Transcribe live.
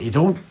You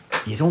don't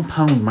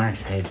pound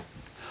Mark's head.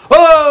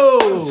 Oh!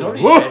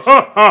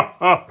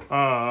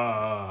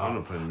 I'm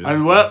not playing music.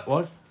 And what?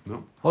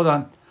 No. Hold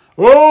on.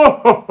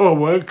 Oh,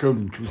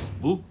 welcome to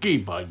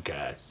Spooky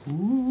Podcast.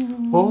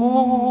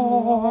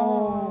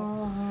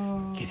 Oh.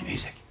 Get the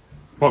music.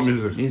 What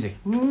music? Music.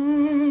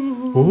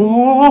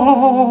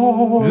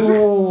 Oh. Music?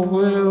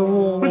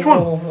 Which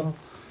one?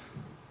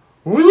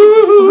 Was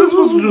this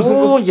supposed to do something?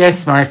 Oh,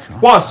 yes, Mark.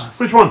 What?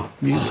 Which one?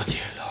 Music. Oh,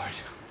 dear Lord.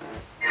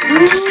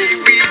 The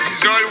seaweed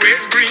is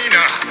always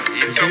greener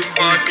in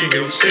somebody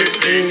else's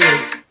lane.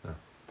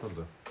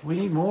 We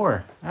need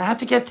more. I have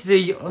to get to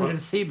the under the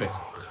sea bit.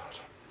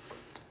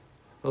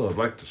 Oh, I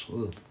liked it.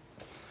 Oh. Dream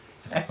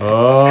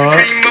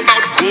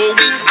about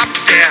going up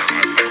there,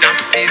 but that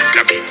is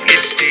a big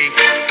mistake.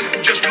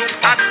 Just look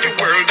at the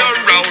world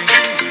around you,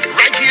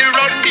 right here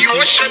on the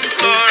ocean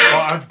floor.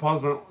 Oh, I have to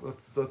pause now.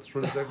 That's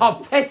 20 seconds.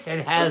 Oh, piss in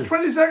hell. That's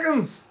 20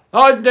 seconds.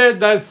 Under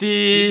the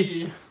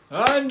sea.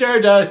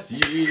 Under the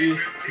sea.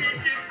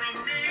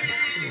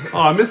 Oh,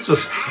 I missed it.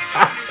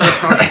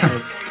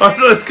 How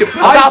did I skip I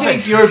that?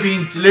 think you're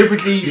being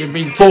deliberately You've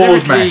been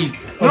bold, deliberately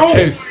man.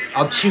 obtuse.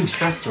 Obtuse,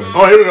 that's the word.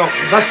 Oh, here we go.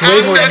 That's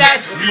way more than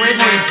That's way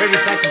more than 30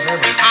 seconds ever.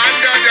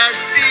 under the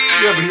sea.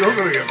 Yeah, but you're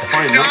going to get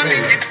fine.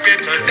 Darling, it's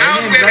better down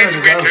where it's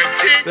better.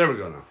 There we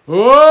go now.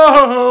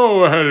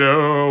 Oh,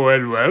 hello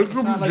and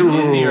welcome not like to.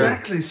 Disney or-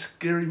 Exactly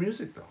scary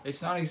music, though.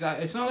 It's not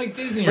exact. It's not like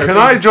Disney. Can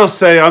I just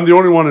say I'm the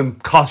only one in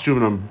costume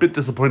and I'm a bit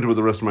disappointed with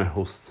the rest of my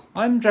hosts.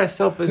 I'm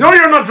dressed up as No,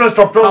 you're not dressed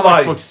up. Don't comic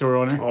lie. book store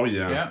owner. Oh,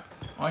 yeah. Yeah.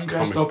 I'm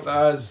dressed Comic. up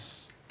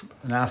as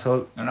An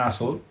asshole. an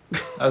asshole,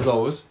 as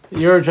always.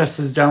 You're dressed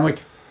as John Wick.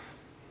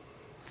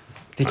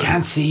 They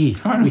can't see.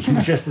 We can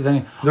be dressed as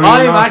any. They're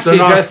I'm not- actually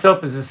they're not- dressed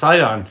up as a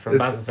Cylon from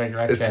It's- Battlestar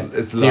Galactica.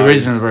 It's the lies.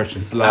 original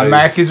version. It's lies. And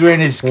Mark is wearing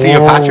his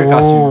Cleopatra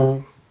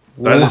costume.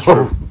 That is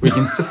true.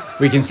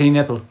 We can see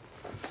nipple.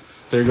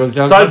 There goes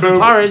John. Side That's boob.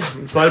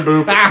 porridge. Side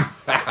boob.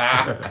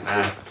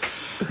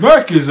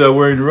 Mark is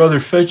wearing a rather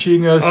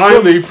fetching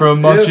Sully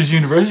from Monsters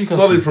Yes, University costume.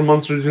 Sully from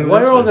Monsters University.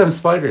 What are all them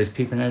spiders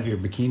peeping out of your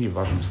bikini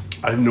bottoms?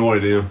 I have no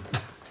idea.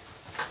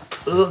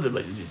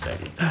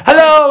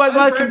 Hello and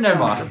welcome. burn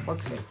them off. For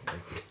fuck's sake.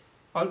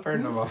 I'll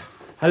burn them off.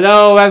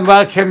 Hello and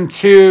welcome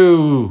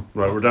to.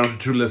 Right, we're down to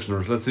 2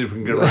 listeners. Let's see if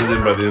we can get rid of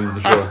them by the end of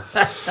the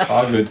show.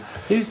 All good.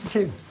 Who's the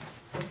two?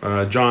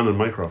 John and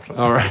Mycroft.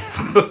 All right.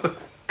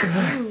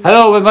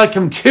 Hello and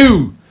welcome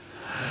to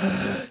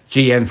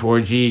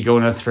GN4G Go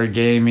Nuts for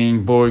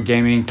Gaming Board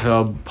Gaming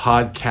Club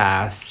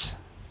podcast.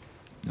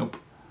 Nope.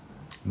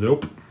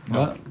 Nope.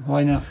 What?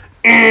 Why not?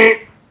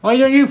 Why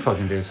don't you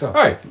fucking do so? All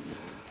right.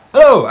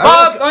 Hello.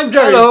 Bob, I'm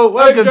Jerry. Hello. I'm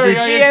Welcome Jerry, to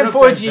I GN4G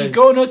interrupted.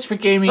 Go Nuts for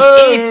Gaming.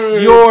 Hey.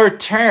 It's your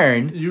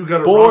turn. You got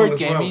it Board wrong as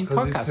gaming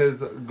well, 'cause podcast. He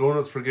says, go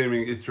nuts for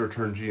gaming, it's your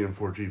turn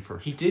GN4G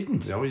first. He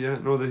didn't. Oh, yeah.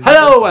 No,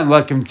 Hello and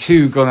welcome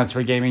to Go Nuts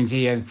for Gaming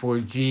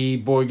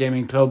GN4G Board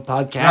Gaming Club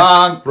podcast.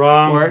 Wrong.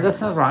 Wrong. Or,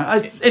 that's not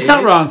wrong. It's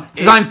not wrong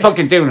because I'm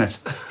fucking doing it.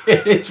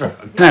 It's wrong.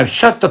 Now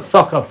shut the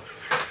fuck up.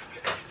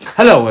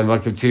 Hello and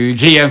welcome to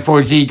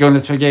GN4G Go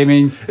Nuts for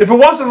Gaming. If it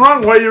wasn't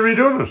wrong, why are you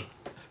redoing it?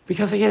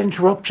 Because I get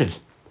interrupted.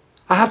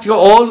 I have to go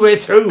all the way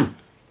through.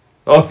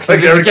 Oh, it's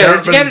like Eric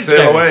Cartman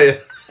sail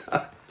away.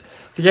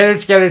 Together.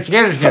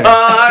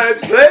 I'm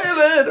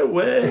sailing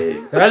away.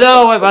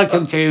 Hello and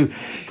welcome to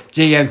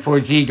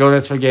GN4G Go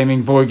Nuts for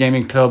Gaming Board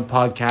Gaming Club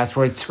podcast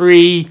for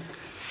 3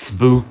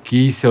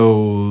 spooky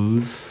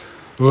souls.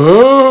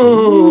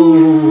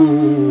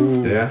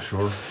 Whoa. Yeah,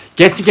 sure.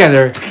 Get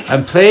together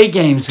and play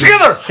games.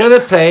 Together! Should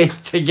have played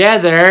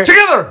together.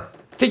 Together!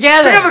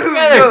 Together.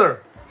 Together!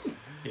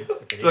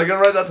 Did I get it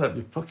right that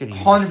time? Fucking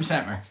idiot.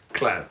 100% Mark.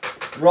 Class.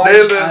 Right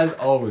Nailed it. as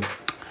always.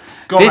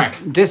 Go Mark.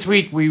 This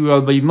week we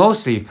will be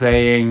mostly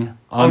playing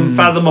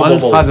Unfathomable.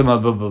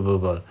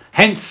 Unfathomable.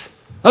 Hence,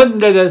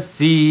 Under the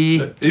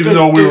Sea. Even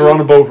though we were on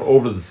a boat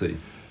over the sea.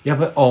 Yeah,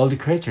 but all the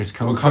creatures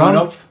come We're coming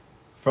up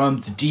from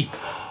the deep.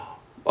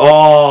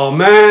 Oh,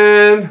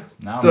 man.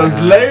 Now, There's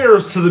man.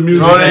 layers to the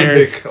music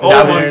Layers. pick. Oh,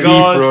 That my was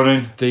God. Deep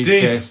running. Deep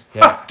Deep. shit.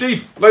 Yeah.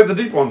 Deep. Like the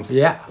deep ones.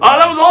 Yeah. Oh,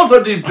 that was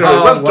also deep, Jerry.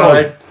 Oh, well well,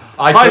 done.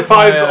 I High took my,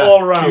 fives all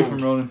cue round. from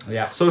Ronan.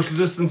 Yeah. Social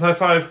distance high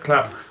five,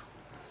 clap.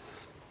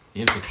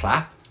 You have to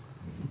clap.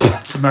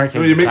 It's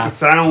American. So you make the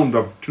sound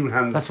of 2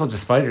 hands. That's what the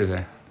spiders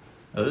are.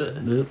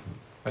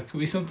 That could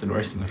be something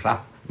worse than a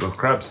clap. No,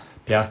 crabs.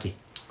 Piaki.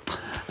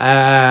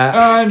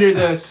 Under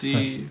the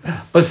sea.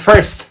 But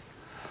first,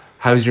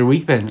 how's your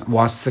week been?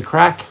 What's the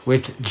crack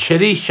with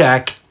Chili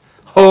Shack,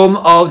 home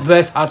of the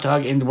best hot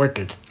dog in the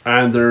world?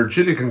 And they're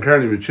chili con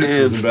carne with chips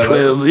It's in bed.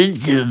 12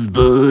 inches,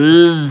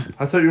 boys.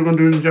 I thought you were going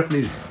to do it in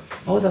Japanese.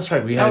 Oh, that's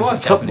right. We That had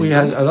was a couple- we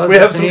had a lot We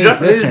of have some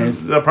Japanese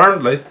Japanese, listeners.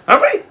 apparently.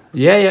 Have we?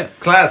 Yeah.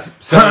 Class.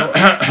 So,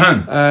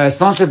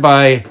 sponsored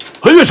by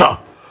Huyusa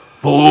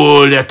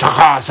for the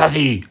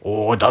Takasashi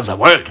or does the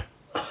world.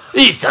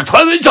 It's a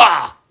 12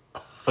 incher.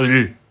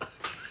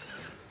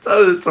 That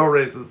is so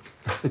racist.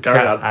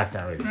 Carry on. That's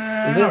not really.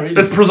 Is it really?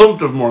 It's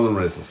presumptive more than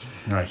racist.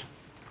 Right.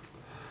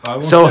 I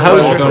won't So say how's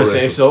what I was your- going to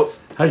say so.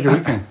 How's your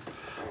weekend?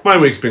 My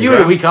week's been You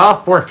grand. had a week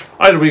off work.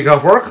 I had a week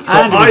off work, so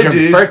And it was I your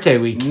did birthday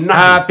week. nothing.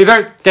 Happy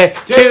birthday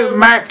to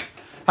Mark.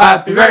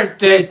 Happy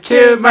birthday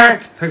to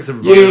Mark. Thanks,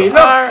 everybody. You Oh, looks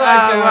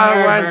like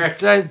a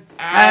birthday.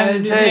 And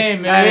his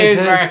name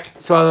is Mark.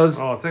 Swallows.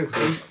 thanks,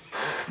 man.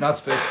 Not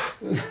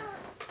Spitz.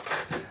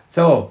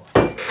 So,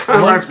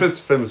 Mark Spitz,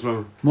 famous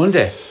woman.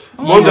 Monday.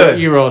 Monday.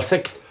 You were all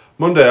sick.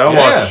 Monday, I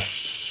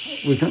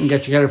watched. We couldn't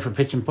get together for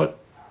pitch and putt.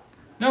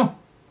 No.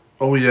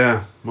 Oh,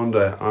 yeah.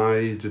 Monday.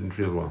 I didn't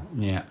feel well.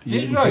 Yeah.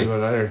 You Neither didn't did I. feel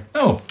well either.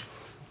 No.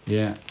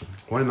 Yeah.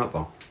 Why not,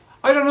 though?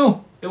 I don't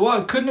know.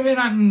 Couldn't have been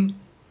anything.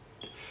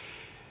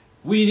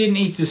 We didn't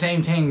eat the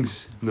same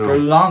things No. for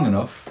long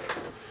enough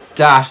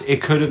that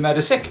it could have made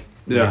us sick.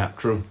 Yeah,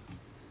 true.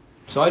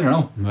 So I don't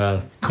know.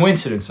 Well,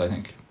 Coincidence, I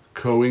think.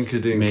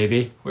 Coinkydink.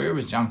 maybe. Where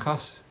was John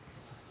Coss?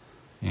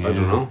 Yeah. I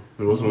don't know.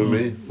 It wasn't with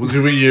me. Was it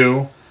with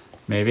you?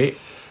 Maybe.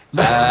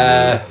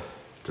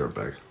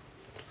 Dirtbag.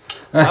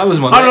 That was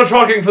I'm Monday. not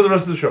talking for the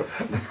rest of the show.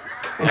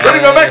 I'm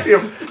turning my back to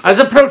you. As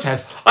a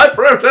protest. I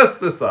protest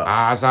this.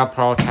 As a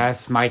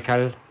protest,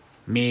 Michael,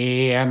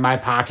 me and my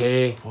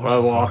party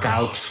will walk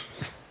out.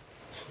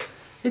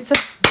 It's a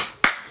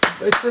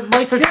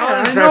Michael Yeah,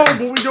 Collins I know, reference.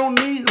 but we don't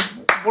need.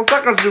 What's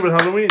that got to do with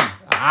Halloween?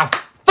 Ah,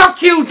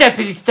 fuck you,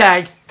 Deputy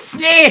Stag.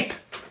 Snape!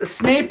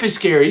 Snape is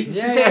scary. He's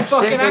the same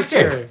fucking Snape is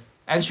actor. scary.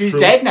 And she's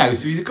dead now,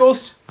 so he's a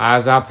ghost.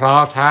 As a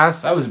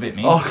protest. That was a bit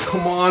mean. Oh,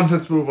 come on,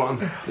 let's move on.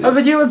 Have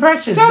a new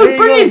impression. That was There you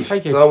go. brilliant.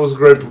 Thank you. That was a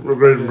great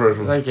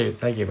impression.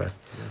 Thank you, man.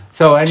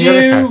 So, any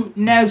other car? Do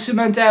Nelson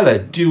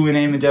Mandela do an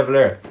Eamon De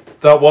Valera?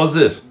 That was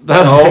it.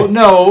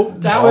 No,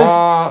 that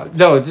was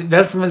no,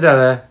 Nelson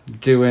Mandela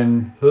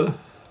doing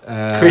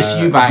Chris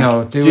Eubank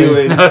no,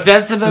 doing- no,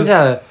 Nelson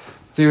Mandela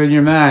doing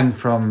your man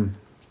from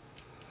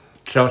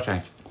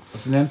Shawshank.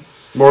 What's his name?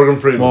 Morgan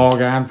Freeman.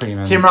 Morgan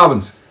Freeman. Tim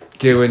Robbins.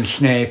 doing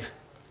Snape.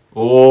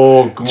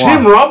 Oh, come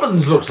Tim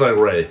Robbins looks like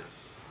Ray.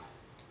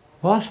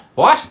 What?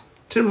 What?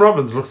 Tim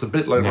Robbins looks a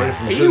bit like Ray Nah.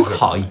 from Are the you Simpsons.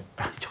 high?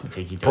 I don't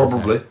think he does.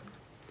 Probably.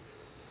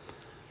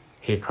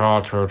 He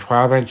crawled through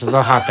 12 inches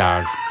of hot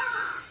dog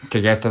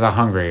to get to the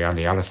hungry on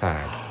the other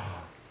side.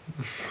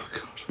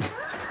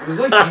 It was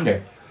like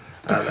Tinder.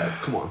 Lads,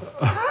 come on.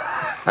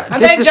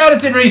 And then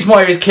Jonathan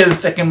Rhys-Myers killed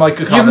fucking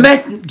Michael You Collins.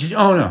 met...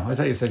 Oh no, I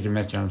thought you said you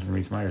met Jonathan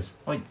Rhys-Myers.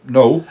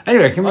 No.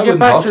 Anyway, can we I get wouldn't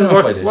back talk to to him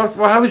if I did. what,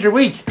 how was your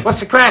week? What's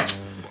the crack?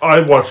 I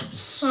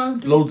watched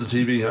loads of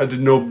TV. I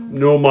did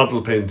no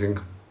model painting,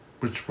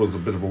 which was a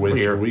bit of a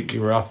waste of a week.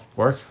 You were off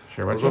work?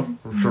 Sure, what's up?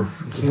 Sure.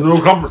 No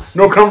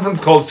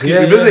conference calls to keep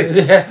me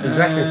busy. Yeah,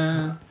 exactly.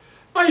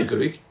 I had a good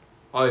week.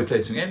 I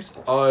played some games.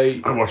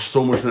 I I watched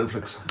so much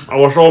Netflix. I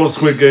watched all of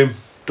Squid Game.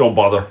 Don't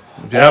bother.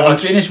 If you I haven't,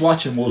 finished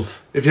watching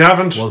Wolf.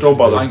 don't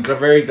bother. I'm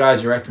very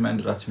glad you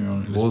recommended that to me,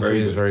 Ron. It was Wolf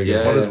very is good. very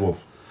good. What is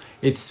Wolf?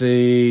 It's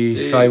the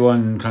Sky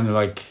One kind of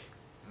like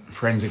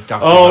forensic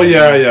doctor. Oh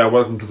yeah.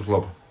 Welcome to the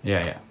club.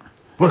 Yeah.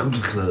 Welcome to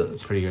the club.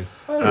 It's pretty good.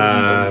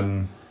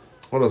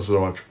 What else did I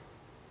watch?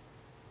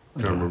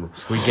 Can't remember.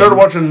 Squid Started Game.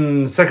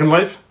 watching Second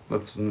Life.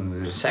 That's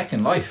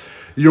Second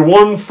Life. you're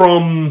one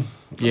from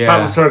Yeah.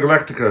 Battlestar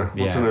Galactica.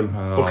 What's her Yeah. name?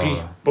 Oh. Bucky. I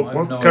have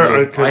What? no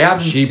Car- idea. I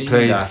haven't She seen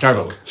played that,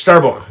 Starbuck.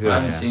 Starbuck. I Yeah,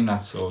 haven't seen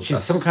that, so She's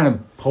that's- some kind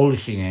of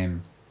Polishy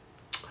name.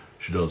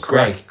 she does.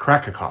 Greg.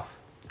 Krakakov.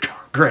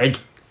 Greg.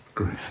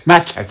 Greg.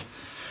 Maciek.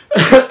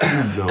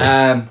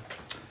 No.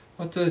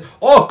 What the?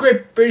 Oh,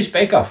 great British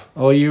Bake Off.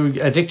 Oh, you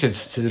addicted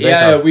to the Bake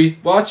Yeah, Off. we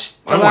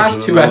watched the I'm last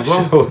watching two it as well.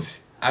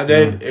 episodes, and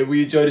then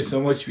we enjoyed it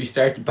so much we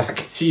started back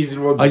at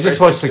season 1. I just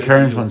first watched the episode.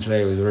 current one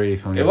today. It was really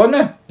funny. It wasn't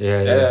it?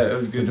 Yeah, Yeah, it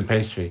was good. With the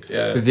pastry.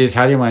 Yeah. Because the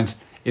Italian went,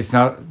 it's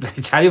not... The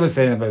Italian was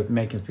saying about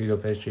making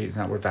Frito pastry, it's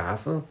not worth the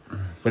hassle.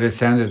 But it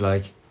sounded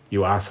like,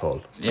 you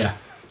asshole. Yeah.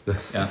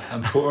 Yeah,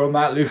 and poor old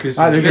Matt Lucas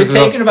Ah, was a Lucas bit is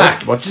taken up.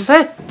 aback. What'd you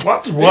say?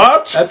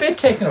 What? A bit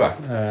taken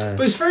aback.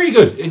 But it's very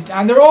good.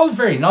 And they're all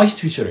very nice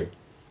to each other.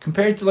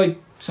 Compared to like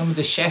some of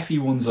the chefy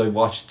ones I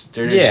watched,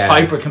 they're just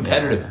hyper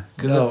competitive.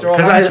 Because No, they're all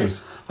 'cause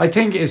amateurs. I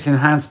think it's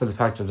enhanced by the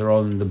fact that they're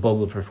all in the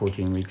bubble for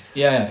 14 weeks.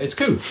 Yeah, it's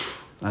cool.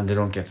 And they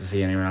don't get to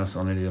see anyone else,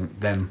 only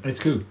them. It's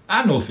cool.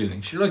 And no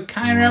feelings. You're like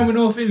hanging around with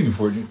no feeling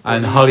for you.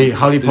 And Holly It's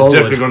definitely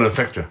Paulwood. going to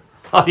affect you.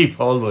 Holly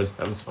Paulwood.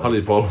 That was funny.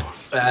 Holly Paul.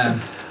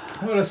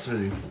 What else do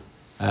we do?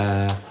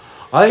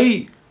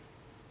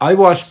 I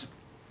watched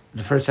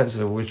the first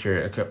episode of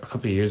Witcher a couple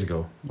of years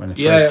ago when it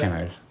Yeah. first came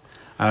out.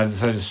 And I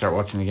decided to start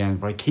watching again,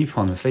 but I keep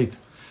falling asleep.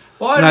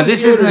 Why Now, was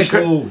this the isn't other a...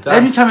 show that-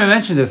 Anytime I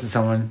mention this to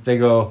someone, they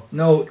go,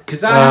 No,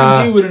 because that had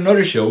to do with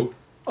another show.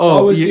 oh,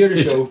 What was the other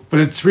it's- show? But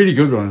it's really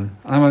good one.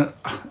 And I went,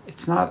 "Ugh,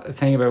 it's not a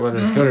thing about whether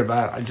it's good or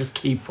bad. I just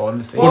keep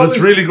falling asleep. But it's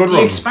really good The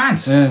one.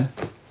 Expanse. Yeah.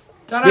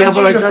 That Yeah, had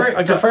but to I do got-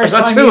 I the got- first I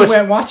got time to you it.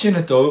 went watching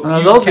it though, And I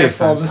you love kept it.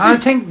 falling And I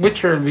asleep. think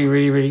Witcher would be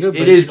really, really good. It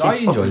but is. just I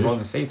keep enjoyed fucking it. falling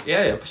asleep.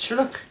 Yeah, but sure,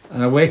 look.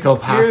 And I wake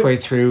up You're- halfway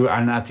through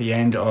and at the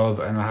end of,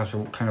 and I have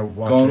to kind of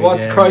watch Going, it what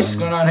again the Christ is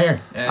and- going on here?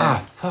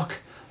 Ah, fuck.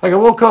 Like I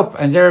woke up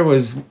and there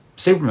was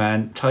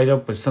Superman tied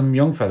up with some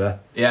young fella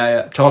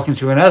yeah. talking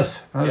to an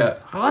elf. I was, Yeah.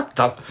 what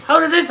the? How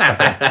did this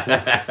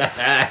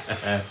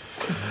happen?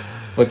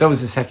 But that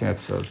was the second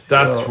episode.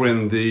 That's So,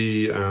 when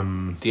the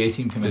The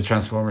 18 the commit.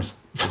 Transformers.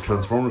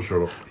 Transformers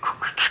showed up.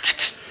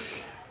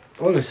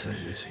 What else did I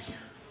do this week?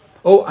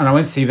 Oh, and I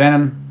went to see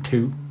Venom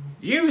 2.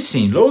 You've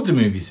seen loads of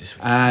movies this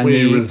week. And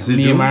We me, went to see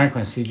me Doom. and Mark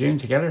went to see June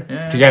together.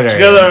 Yeah.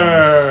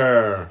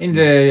 Together. In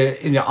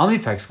the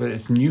Omniplex with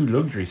its new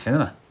luxury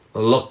cinema.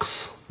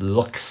 Lux.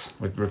 Lux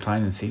with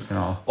reclining seats and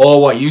all. Oh,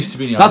 what used to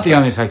be the Not the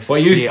Omniplex.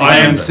 What used the to be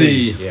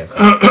IMC. Yes.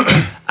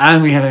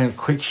 And we had a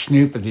quick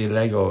snoop at the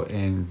Lego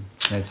in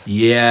Smiths.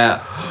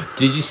 Yeah.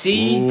 Did you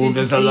see? Ooh, did you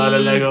there's see a lot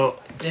of Lego.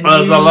 the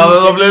There's new- a lot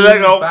of lovely the new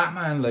Lego.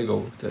 Batman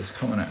Lego that's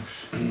coming out.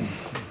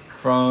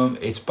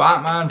 It's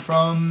Batman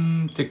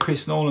from the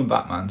Chris Nolan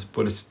Batmans,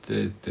 but it's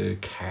the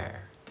car,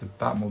 the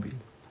Batmobile.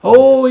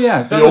 Oh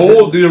yeah, that was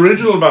it. The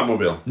original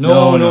Batmobile.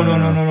 No.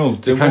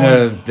 The kind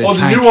of the The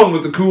tank. new one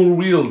with the cool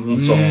wheels and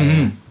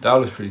stuff. That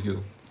was pretty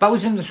cool. That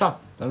was in the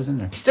shop. That was in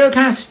there. Still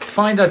can't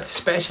find that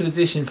special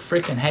edition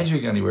frickin'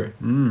 Hedwig anywhere,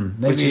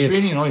 Maybe which is it's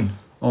really annoying.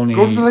 only.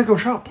 Go to the Lego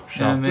shop.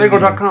 Yeah, maybe.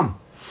 Lego.com.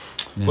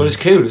 But it's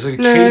cool. It's like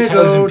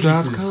 3,000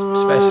 pieces Lego.com.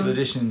 special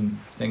edition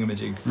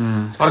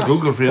thingamajig. I'll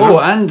Google for you. Oh, now.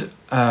 and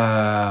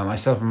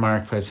myself and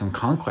Mark played some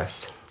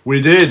Conquest. We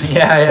did.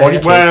 Yeah. 40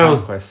 Well,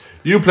 Conquest.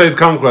 You played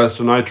Conquest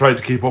and I tried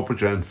to keep up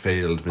with you and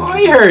failed.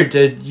 I heard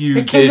that you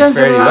It came did down to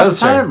the fairly well, last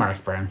planet, sir.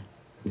 Mark Brown.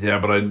 Yeah,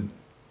 but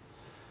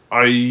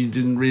I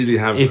didn't really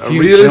have If a you-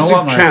 realistic you know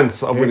what, Mark?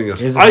 chance of winning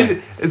Here's it. the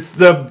thing. It's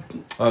the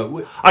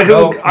No, I can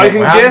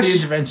we're having the get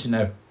intervention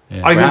now.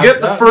 Yeah. I can Well,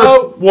 get the no, first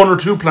no. 1 or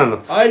 2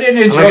 planets. I didn't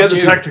And I get interrupt the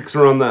you. tactics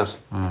around that.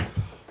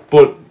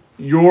 But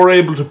you're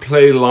able to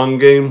play long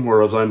game,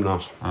 whereas I'm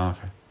not. Oh,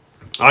 okay.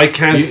 I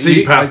can't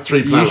see past 3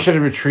 You planets. should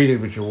have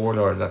retreated with your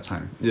warlord that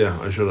time. Yeah,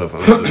 I should have.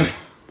 honestly.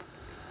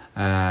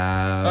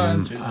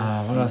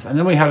 What else? And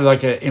then we had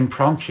like an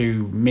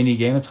impromptu mini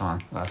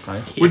game-a-thon last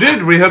night. We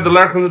did. We had the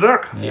Lark in the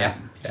Dark. Yeah.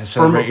 To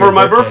celebrate for your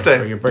my birthday.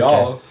 For your birthday.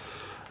 Yeah.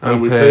 And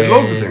we played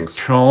loads of things.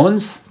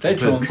 Thrones. Played Played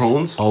Thrones.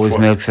 Thrones. Always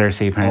milk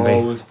Cersei, apparently.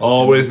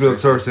 Always milk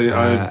Cersei. you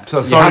Sorry, have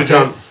to-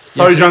 John.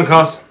 Sorry, John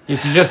Coss. You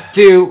have to just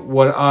do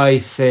what I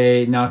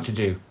say not to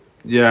do.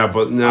 Yeah,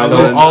 but now So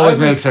then. always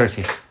milk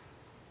Cersei.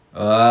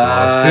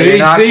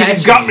 See,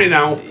 he's got me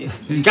now.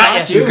 He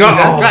got you. He's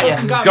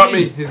got you. got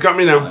me. He's got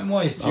me now. I'm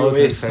wise to your Always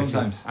ways milk Cersei.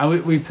 sometimes.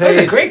 And we That was a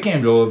played great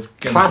game though. Of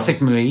Game of Classic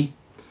Thrones. Melee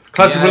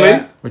Classic Yeah.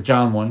 Melee, with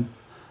John won.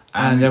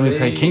 And then we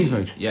played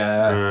Kingsmoot.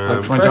 Yeah.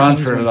 Which went on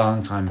for a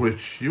long time.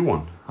 which you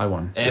won. I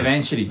won.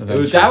 Eventually.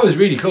 Eventually. That was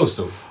really close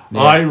though.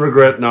 I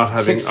regret not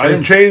having. 6 I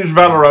turns. changed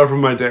Valor out of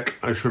my deck.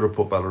 I should have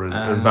put Valor in.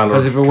 And Valor.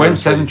 Because if it went turned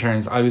 7 3.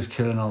 turns, I was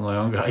killing all my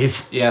own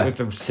guys. Yeah. With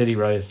the city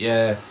riot.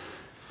 Yeah.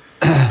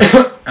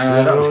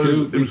 that was cool.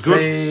 good. It was We good.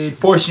 played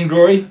Fortune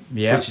Glory,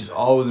 Yeah. which is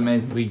always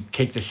amazing. We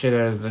kicked the shit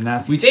out of the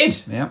Nazis. We did.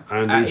 Yeah.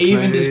 And we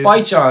Even played-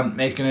 despite John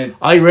making it,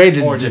 I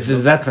raided More the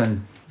difficult.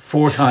 Zeppelin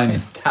 4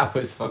 times. that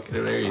was fucking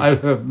hilarious. I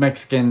was a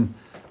Mexican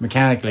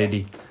mechanic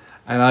lady.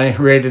 And I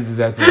raided the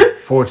Zeppelin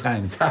 4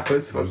 times. that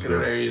was fucking good.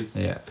 hilarious.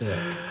 Yeah.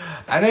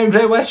 And then we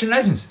played Western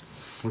Legends,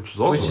 which is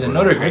also which is very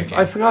another good. great game.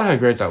 I forgot how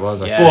great that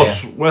was. Yeah.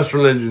 But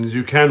Western Legends,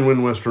 you can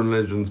win Western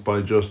Legends by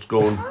just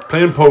going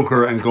playing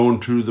poker and going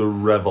to the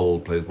Revel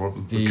place. What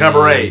was the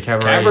cabaret?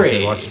 Cabaret.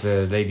 To watch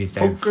the ladies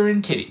dance. Poker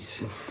and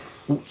titties.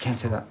 Ooh, can't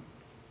say that.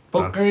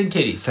 Poker and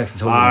titties.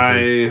 Texas Hold'em. I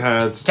please.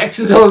 had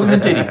Texas Hold'em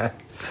and titties.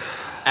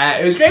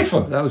 It was great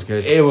fun. That was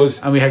good. It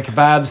was. And we had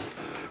kebabs.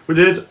 we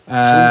did.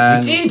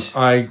 And We did.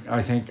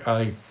 I think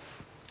I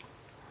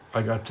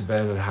got to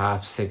bed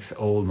at 6:30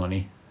 old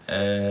money.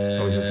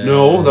 was it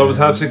No, that was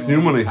 6:30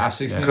 new money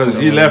 6:30. because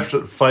he left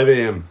at 5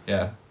 a.m.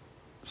 Yeah.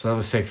 So that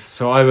was 6.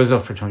 So I was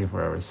up for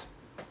 24 hours.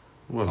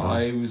 Well,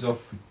 I was up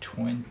for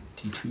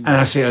 22. And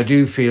actually, I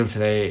do feel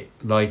today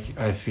like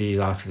I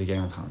feel after the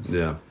Game of Thrones.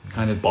 yeah.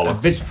 Kind of Bollocks.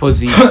 a bit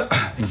fuzzy.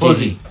 and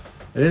Fuzzy. giddy.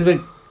 A little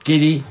bit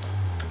giddy.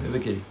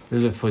 Look at it. A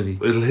little bit fuzzy.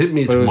 It'll hit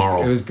me But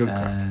tomorrow. it was good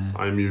crack.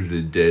 I'm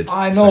usually dead.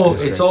 I know,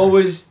 Second it's straight.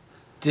 always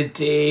the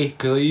day,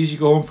 because I usually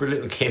go home for a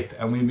little kip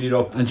and we meet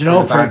up. And you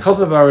know, for a advance.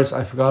 couple of hours,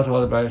 I forgot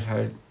all about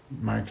how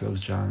Mark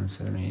loves John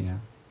instead of me now.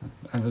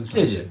 And it was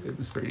Did nice. you? It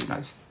was pretty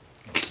nice.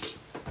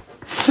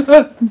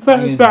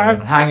 Hang in there,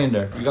 man. Hang in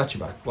there. We got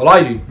your back. Well,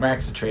 I do.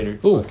 Mark's a traitor.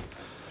 Oh,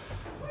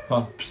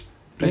 Well,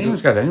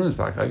 anyone's got anyone's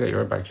back. I got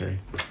your back, Jerry.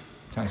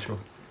 thanks, Joe.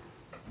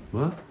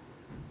 What?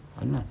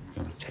 I'm not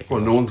going to take Well,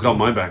 it. no one's got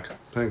my back.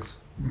 Thanks.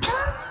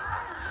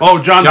 Oh,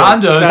 John, John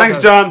does.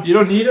 Thanks, John. You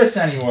don't need us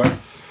anymore.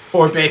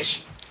 Poor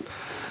bitch.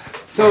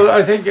 So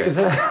I think I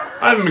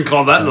haven't been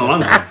called that in a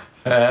long time.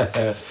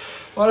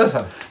 What else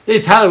happened?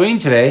 it's Halloween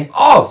today.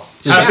 Oh!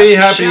 Happy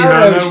shout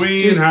out. Halloween,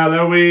 Just-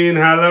 Halloween,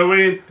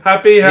 Halloween.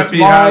 Happy It's my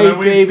Halloween.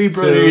 baby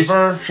brother's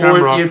Silver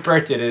Shamrock. 40th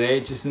birthday today,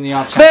 just in the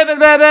off chance.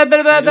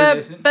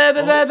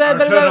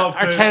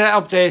 Arteta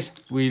update.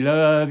 We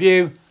love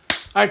you,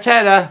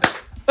 Arteta.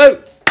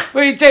 Oh,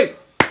 we do.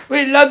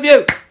 We love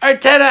you,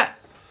 Arteta.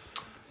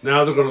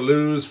 Now they're going to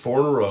lose 4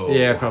 in a row.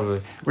 Yeah,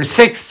 probably. We're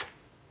 6th.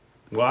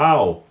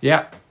 Wow.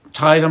 Yeah,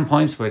 tied on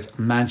points with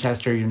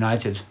Manchester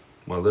United.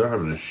 Well, they're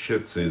having a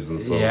shit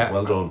season, so Yeah,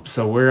 well done.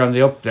 So we're on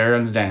the up, they're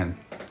on the down.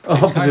 Oh,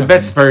 kind but the of-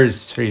 bet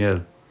Spurs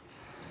 3-0.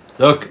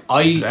 Look,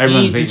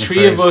 Everyone's the beating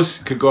three of Spurs.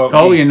 us could go out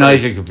Oh, and beat United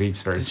Spurs. could beat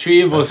Spurs. The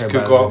three of us That's how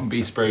could bad go it out is. and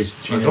beat Spurs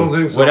 3-0 don't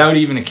think so. without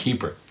even a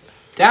keeper.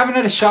 They haven't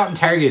had a shot on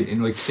target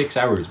in like 6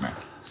 hours, Mark.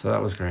 So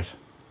that was great.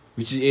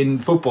 Which is, in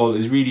football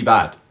is really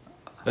bad.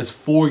 That's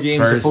 4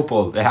 games Spurs. of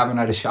football. They haven't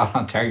had a shot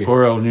on target.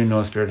 Poor old Nuno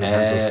Espirito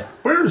Santos.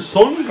 Where's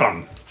Son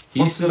gone?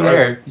 He's still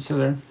there. He's still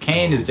there.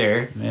 Kane is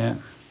there. Yeah.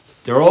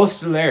 They're all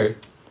still there.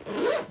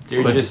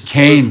 They're But just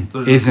Kane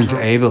they're just isn't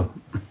trying- able.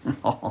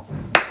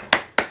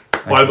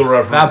 Bible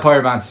reference.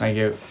 vampire bands. Thank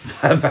you.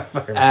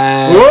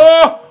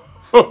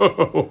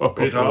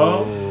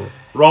 Peter.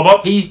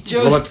 Robert. He's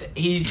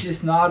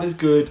just not as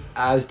good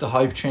as the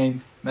hype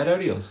train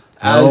Medallios.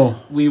 No.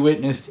 As we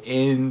witnessed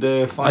in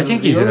the final. I think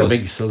of the he's in a Euros.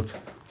 big sulk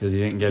because he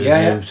didn't get Yeah,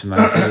 a yeah. move to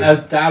Man City.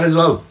 That as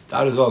well.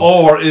 That as well.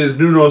 Or is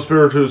Nuno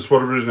Espiritus,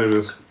 whatever his name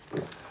is,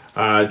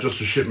 just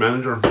a shit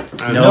manager?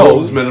 And No.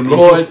 knows minimum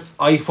But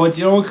stuff? what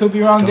you know what could be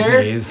wrong Don't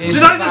there? think he is.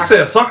 Did I just say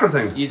a soccer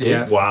thing? You did.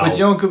 Yeah. Wow. But you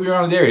know what could be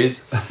wrong there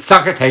is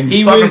Soccer things.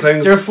 he Soccer was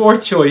things. their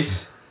 4th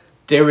choice.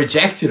 They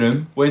rejected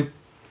him. Went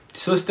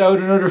sussed out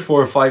another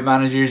 4 or 5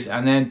 managers,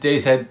 and then they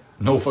said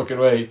no fucking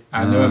way,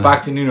 and they went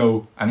back to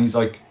Nuno, and he's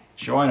like,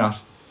 sure, why not?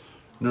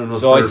 Nuno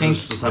So I Espiritus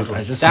think- de Santos.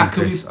 I just That think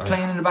could be there's-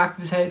 playing in the back of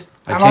his head.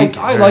 I And think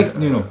I they're- like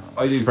Nuno.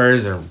 I do.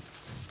 Spurs are.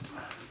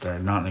 They're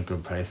not in a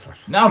good place. Like.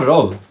 Not at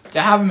all. They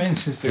haven't been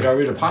since they got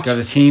rid of Poch. Got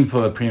a team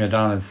full of prima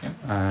donnas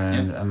Yeah.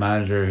 and a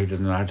manager who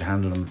doesn't know how to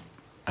handle them,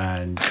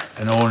 and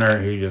an owner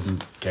who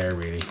doesn't care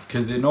really.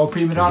 Because they know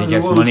prima 'Cause donna. he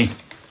gets money.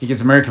 He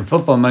gets American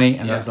football money,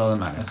 and Yeah. that's all that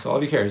matters. That's all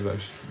he cares about.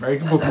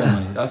 American football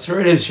money. That's where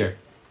it is, sure.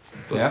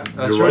 Yeah, that's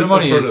You're where right, the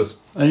money that's where it is.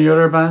 Any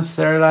other bands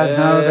there, lads?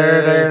 No,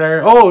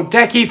 there. Oh,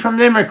 Decky from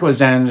Limerick was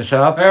down in the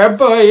shop. Oh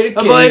boy, the kid.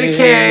 Oh boy, the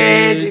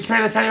kid! Come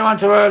here to tell you I want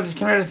to world.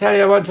 Come here to tell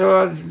you I want to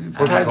world.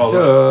 What's it called?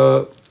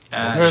 Sure,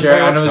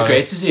 and it was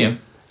great to see him.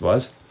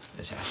 Was.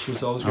 It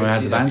was always And great we to had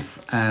see the them. bands,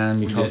 and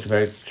we We talked did.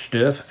 about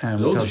stuff, and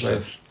we Loads talked of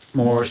about stuff.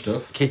 more More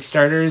stuff.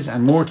 Kickstarters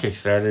and more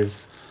Kickstarters.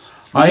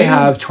 I Yeah.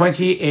 have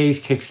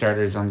 28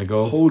 Kickstarters on the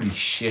go. Holy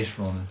shit,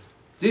 Ronan.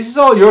 This is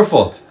all your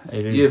fault.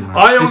 It is. You mad.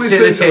 I only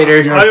facilitator.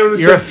 said, I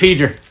only You're a said,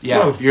 feeder. Yeah,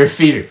 Well- you're a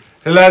feeder.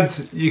 hey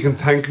lads, you can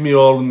thank me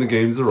all when the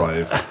games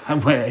arrive. I'm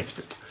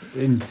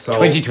in So-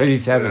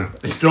 2027.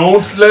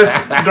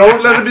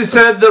 Don't let it be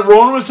said that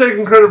Ron was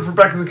taking credit for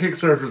backing the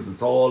Kickstarters.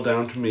 It's all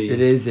down to me.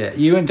 It is, yeah.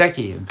 You and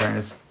Decky, in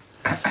fairness.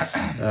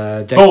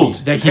 Bold.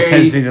 Decky Very-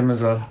 sends me them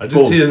as well. I did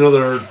Bold. see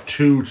another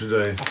 2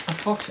 today. For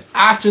fuck's sake.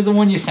 After the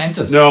one you sent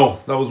us. No,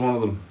 that was one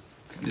of them.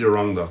 You're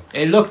wrong though.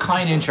 It looked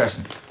kind of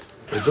interesting.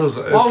 It does.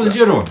 What was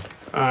the other one?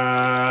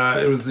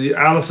 It was the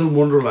Alice in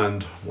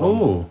Wonderland one.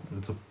 Oh.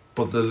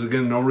 But there's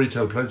again no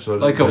retail pledge. So I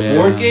Like didn't- a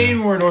Yeah. board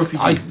game or an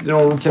RPG?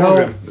 no, Do you know-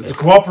 program. It's a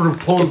cooperative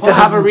puzzle. If they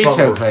have a retail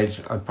solver. pledge,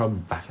 I'd probably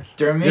back it.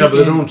 They're making Yeah, but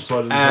they don't. So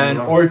I didn't an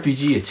say that.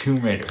 RPG, a Tomb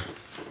Raider.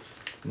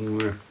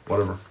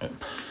 Whatever.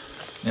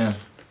 Yeah.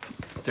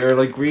 They're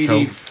like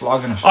really So-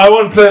 flogging it. I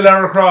want to play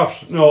Lara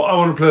Croft. No, I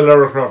want to play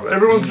Lara Croft.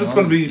 Everyone's just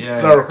going to be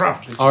Yeah. Lara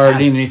Croft Or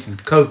Yes. Liam Neeson.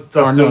 because Or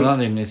that's no, the not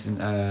Liam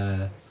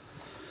Neeson.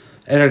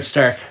 Eddard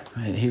Stark.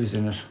 He was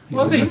in it.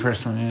 Was in he? the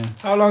first one, yeah.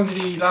 How long did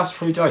he last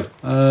before he died?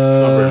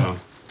 not very long.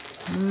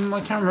 I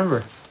can't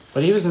remember.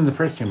 But he was in the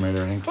first Tomb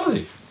Raider, I think. Was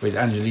he? With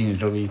Angelina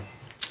Jolie.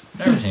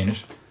 Never seen it.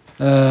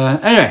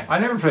 Anyway, I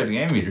never played the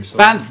game either. So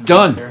Band's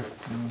done.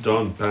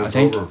 Done. Band's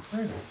think- over.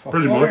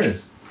 Pretty much.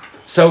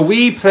 So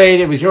we played,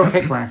 it was your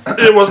pick, Mark.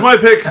 It was my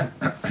pick.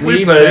 We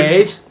We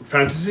played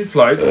Fantasy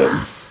Flight's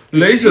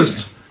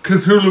latest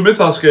Cthulhu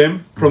Mythos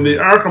game from the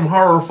Arkham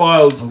Horror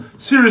Files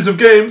series of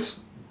games,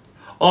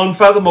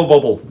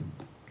 Unfathomable.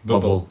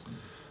 Bubble.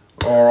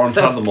 Or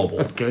Unfathomable.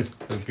 That's good.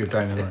 That's good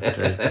timing, Mark.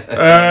 Jerry.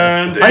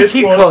 And I it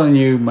keep was calling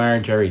you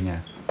Marjorie now.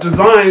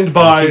 designed I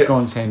by keep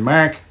going saying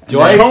Mark. Do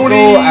I have to Tony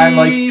go and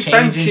like change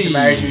Fanchi. into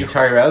Marjorie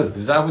Tyrell?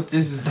 Is that what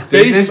this is? Is this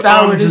based that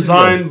on where this is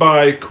designed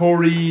by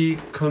Corey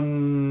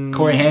Haim.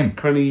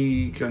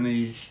 Connie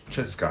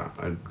Cheska.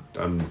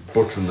 I'm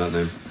butchering that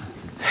name.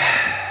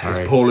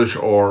 Sorry. It's Polish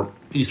or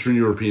Eastern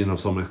European of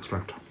some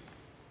extract. going?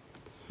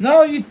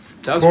 No, you.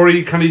 That was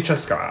Corey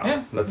Kanicheska,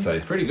 Yeah. let's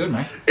say. pretty good,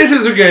 man. It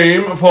is a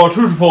game for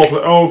 2 to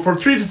 4 for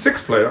 3 to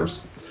 6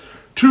 players,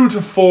 2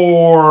 to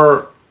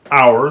 4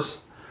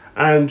 hours,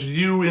 and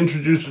you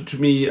introduced it to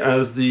me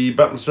as the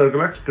Battlestar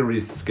Galactica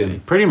wreath skin.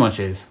 It pretty much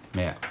is.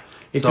 Yeah.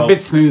 It's So- a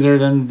bit smoother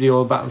than the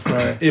old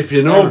Battlestar. If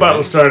you know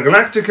Battlestar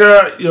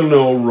Galactica, you'll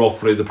know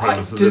roughly the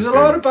premise of There's this a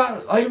lot game. of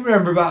battle. I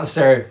remember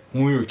Battlestar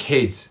when we were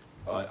kids.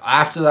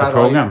 After that,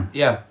 program?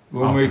 yeah,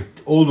 when Oh. we were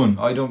old one.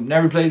 I don't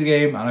never played the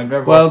game, and I've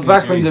never. Well, watched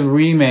back when series. the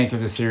remake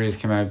of the series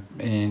came out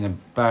in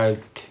about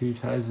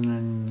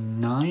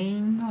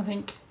 2009, I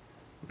think.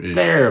 Ish.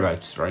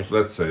 Thereabouts, right?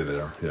 Let's say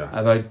there, yeah.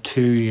 About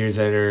 2 years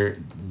later,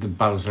 the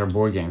Battlestar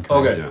board game came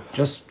Okay. out. Yeah.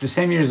 Just the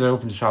same year as I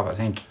opened the shop, I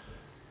think.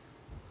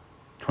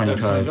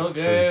 2012.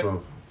 Okay.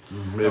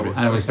 Maybe.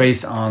 And it was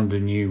based on the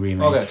new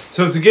remake. Okay.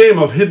 So it's a game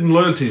of hidden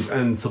loyalties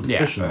and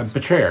Yeah, a suspicions.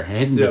 betrayer, a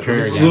hidden Yeah,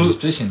 betrayer so- game.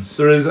 Suspicions.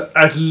 There is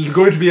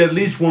going to be at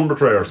least one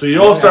betrayer. So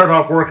you all start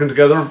off working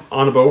together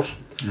on a boat,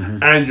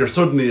 and you're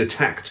suddenly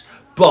attacked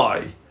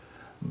by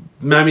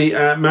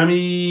Mam-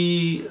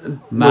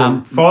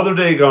 Father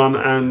Dagon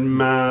and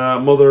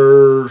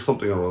Mother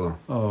something or other.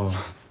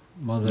 Oh,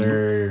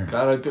 Mother.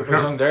 Glad I bit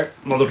my tongue there.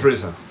 Mother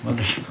Teresa.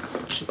 Mother.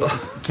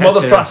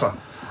 Mother Teresa.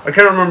 I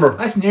can't remember.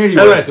 That's nearly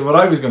Anyway. worse than what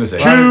I was going to say.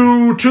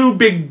 Two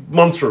big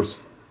monsters.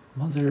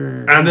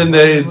 Mother. And then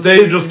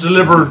they just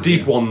deliver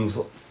deep ones,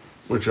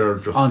 which are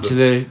just Onto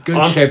the good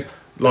onto- ship.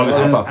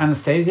 Lollipop.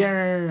 Anastasia.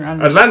 or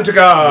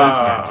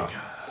Atlantica.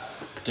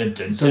 Dun,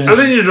 dun, So dun. And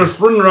then you just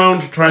run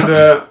around trying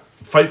to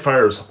fight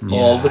fires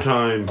all the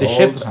time. The All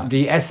ship, the time.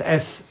 the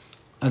SS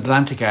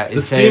Atlantica, The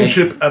is sailing,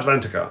 steamship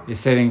Atlantica is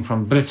sailing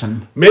from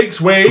Britain.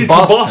 makes way to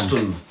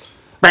Boston.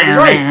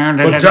 Right.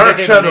 But dark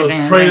shadows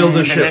trail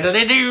the ship.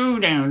 Oh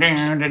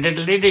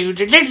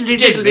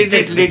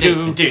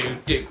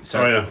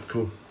Sorry. yeah,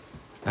 cool.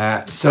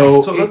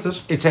 So So that's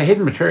it. it's a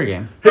hidden material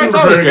game. Hidden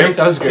that was material great, game.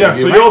 that was great. Yeah,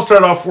 so you all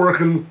start off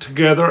working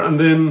together, and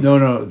then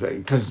No,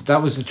 because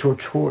that was the tour.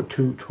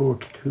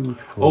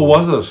 oh,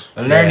 was it?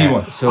 A learny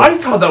one. So I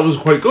thought that was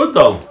quite good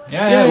though.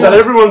 Yeah. That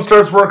everyone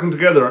starts working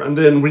together, and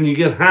then when you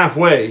get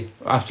halfway,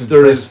 after the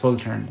there first is- full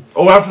turn,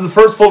 after the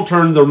first full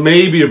turn, there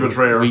may be a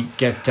betrayer, we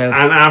get dealt.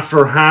 and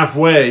after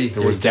halfway,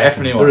 There was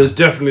definitely there one. is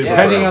definitely a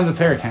depending betrayer. on the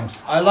player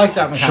counts. I like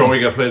that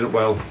mechanic. Shoeiga played it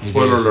well.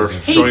 Spoiler did, alert.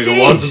 he did. Shoeiga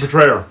He was did. the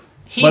betrayer.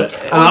 But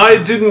And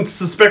I didn't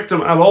suspect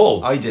him at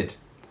all. I did.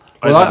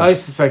 well, didn't. I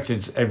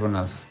suspected everyone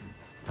else.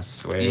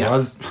 That's the way Yeah. it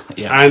was.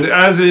 And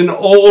as in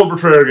all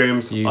betrayer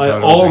games, You I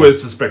totally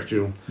always suspect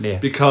you Yeah.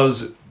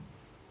 because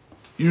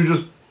you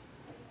just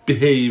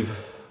behave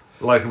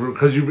like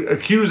because you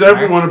accuse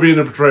everyone of being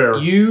a betrayer.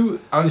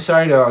 I'm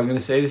sorry though, I'm going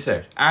to say this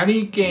out.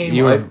 Any game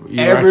You were I've acting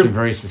ever,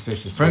 very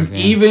suspicious. from towards the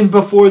end. even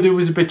before there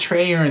was a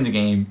betrayer in the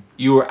game,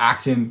 you were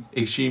acting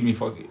extremely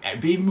fucking,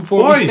 even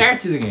before Why? we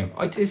started the game.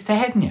 It's the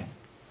head in you.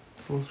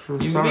 You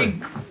were Sorry.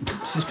 big,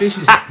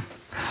 suspicious.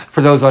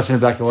 For those watching the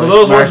black and white, For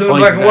those Mark watching in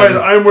pointed black and out white,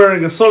 his- I'm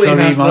wearing a Sully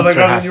Sully hat that I monster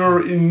got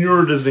hat. in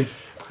your Disney.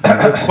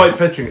 It's quite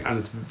fetching and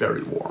it's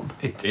very warm.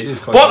 It is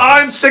quite. But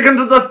I'm sticking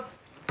to the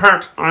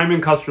part. I'm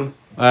in costume.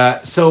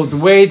 So the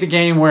way the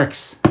game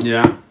works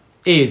Yeah.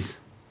 is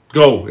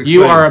Go. Explain.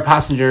 you are a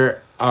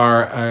passenger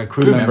or a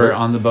crew member member.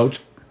 on the boat.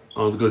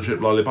 on the good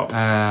ship Lollipop.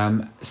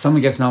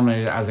 Someone gets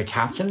nominated as a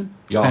captain,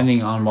 Yeah.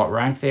 depending on what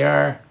rank they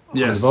are on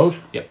Yes. the boat.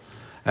 Yep.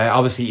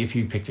 Obviously, if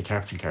you pick the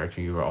captain character,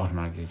 you are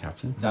automatically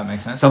captain. Does that make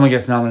sense? Someone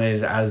gets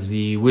nominated as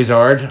the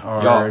wizard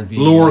or Yeah. the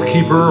Lore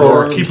keeper or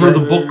Lord keeper of the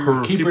keeper, book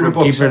or keeper keeper of the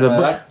book. keeper of the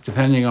something book, like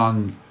depending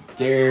on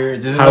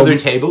There's how, another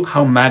table.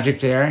 how magic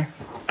they are.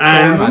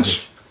 And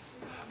Magic.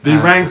 the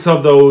ranks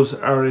of those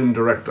are in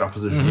direct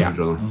opposition Yeah. to each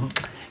other.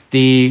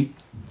 The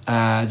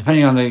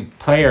depending on the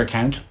player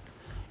count,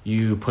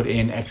 you put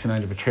in X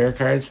amount of betrayer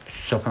cards,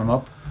 shuffle them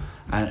up,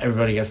 and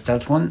everybody gets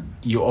dealt one.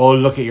 You all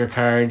look at your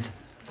cards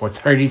for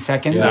 30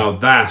 seconds. Now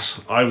that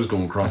I was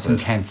going across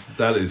That's it. intense.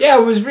 That is. Yeah,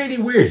 it was really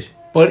weird.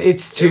 But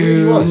it's to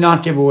really was.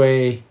 not give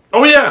away.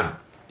 Oh yeah.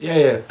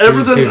 Yeah.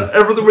 Everything. too.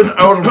 Everything without.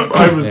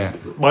 I was. Yeah.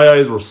 My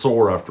eyes were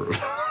sore after it.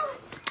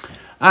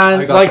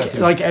 And I got that too.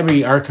 like every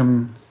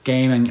Arkham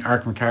game and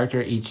Arkham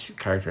character, each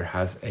character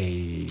has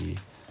a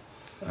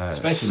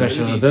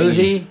special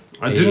ability.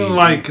 I didn't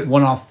like-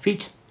 one-off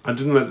feat. I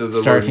didn't like that there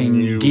were Starting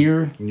new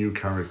gear. new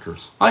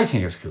characters. I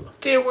think it's cool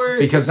They were.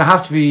 because they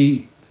have to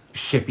be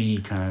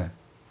shippy kind of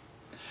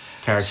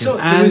characters, So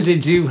there and was- they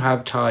do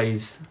have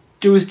ties.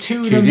 There was two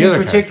of To them the in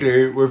other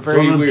particular were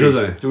very Don't weird. do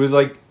they? There was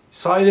like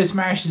Silas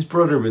Marsh's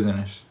brother was in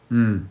it,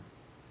 Mm.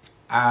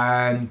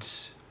 and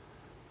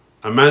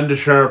Amanda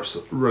Sharp's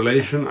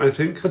relation, I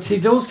think. But see,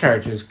 those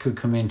characters could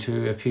come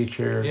into a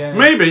future yeah,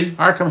 Maybe.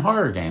 Arkham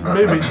horror game.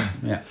 Maybe.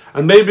 Yeah.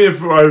 And maybe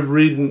if I've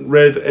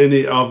read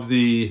any of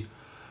the,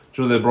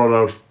 they brought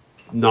out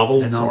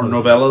novels The or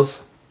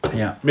novels. novellas.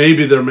 Yeah.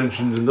 Maybe they're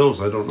mentioned in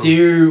those. I don't know.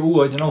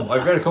 I don't know.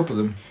 I've read a couple of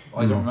them.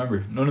 I don't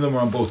remember. None of them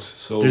were on boats.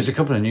 So There's a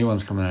couple of new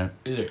ones coming out.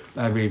 is there?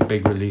 Every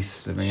big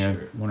release, they bring out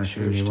one or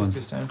two new Stick ones.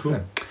 this down for Cool.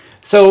 them.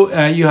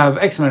 So you have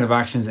X amount of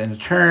actions in a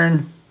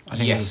turn. I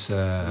think Yes.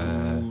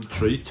 it's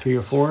 3. 3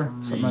 or 4,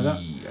 something like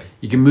that. Yeah.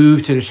 You can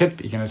move to the ship.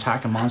 You can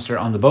attack a monster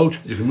on the boat.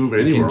 You can move You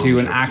anywhere. can do on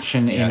an the ship.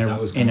 action Yeah, in that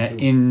a was in a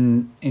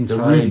kinda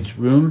inside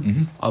room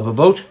Mhm. of a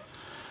boat,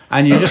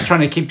 and you're just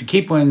trying to keep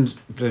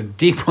the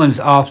deep ones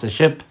off the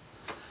ship,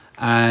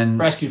 and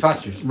Rescue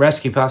passengers.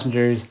 rescue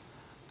passengers,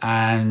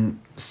 and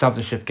stop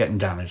the ship getting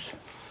damaged.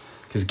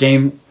 Because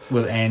game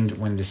will end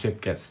when the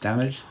ship gets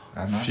damaged.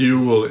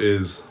 Fuel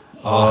is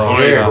Oh,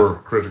 hyper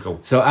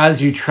critical. So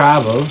as you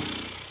travel,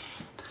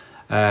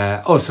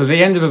 so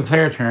the end of a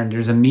player turn,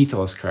 there's a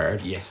mythos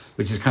card, Yes.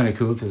 which is kind of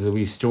cool because there's a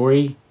wee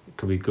story. It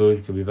could be good,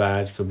 it could be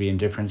bad, it could be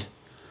indifferent.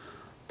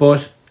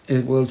 But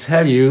it will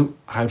tell you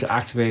how to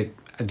activate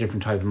a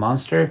different type of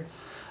monster,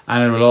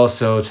 and it will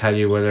also tell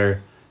you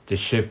whether the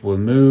ship will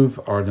move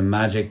or the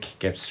magic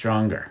gets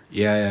stronger.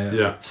 Yeah.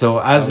 Yeah. So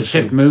as the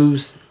ship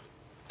moves,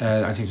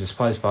 I think there's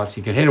 5 spots.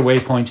 You could hit a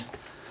waypoint.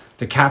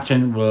 The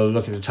captain will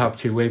look at the top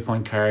 2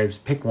 waypoint cards,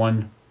 pick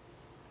one,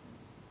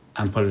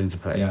 and put it into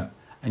play. Yeah.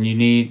 And you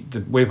need the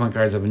waypoint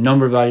cards have a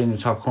number value in the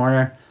top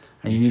corner,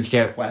 and you need to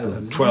get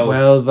 12.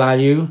 12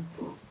 value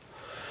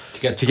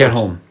to get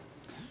home.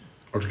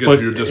 Or to get But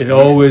to your it destination.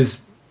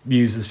 always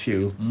uses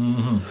fuel,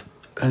 Mm-hmm.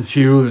 and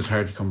fuel is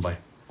hard to come by.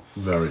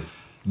 Very.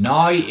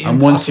 Nigh impossible.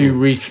 And once you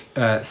reach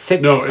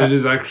 6, No, it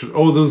is actually.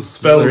 Oh, those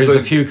spells. there is a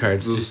like- few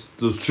cards. There's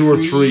 2 or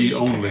 3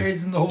 only.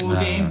 cards in the whole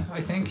game, I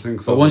I think.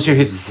 think so. But once you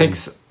hit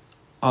 6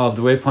 of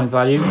the waypoint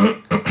value,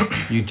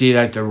 you deal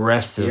out the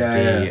rest of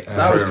the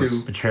that was Betrayers.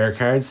 cool. betrayer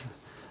cards,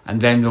 and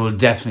then there will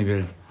definitely be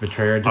a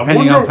betrayer.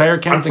 Depending on player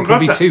count, there could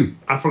be 2.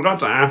 I forgot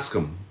to ask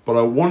him, but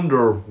I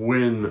wonder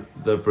when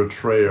the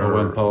betrayer, Or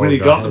when Paul he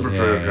got got the his,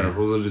 betrayer yeah, card,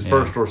 was it his yeah.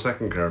 first or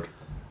second card?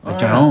 I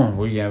don't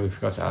know. We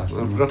forgot to ask I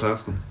them. forgot to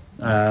ask him.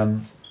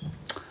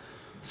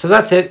 So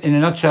that's it in a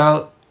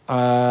nutshell.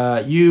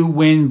 You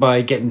win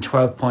by getting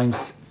 12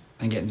 points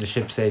and getting the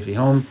ship safely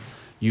home.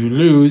 You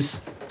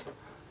lose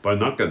By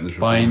not getting the ship.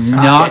 by home.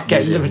 not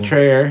getting getting the the ship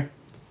betrayer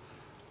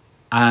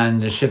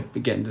and the ship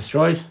getting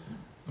destroyed.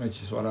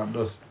 Which is what happened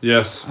to us.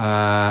 Yes.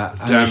 And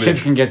the ship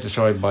Damage. can get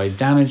destroyed by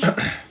damage.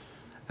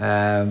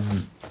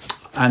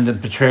 And the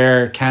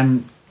betrayer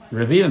can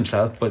reveal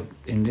himself, but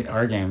in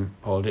our game,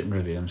 Paul didn't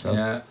reveal himself.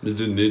 Yeah. You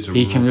didn't need to.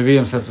 He can reveal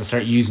himself to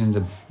start using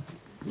the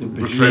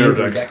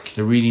Betrayer deck.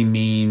 really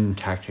mean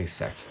tactics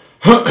deck.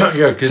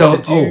 Yeah, because So,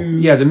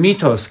 the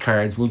Mythos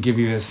cards will give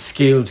you a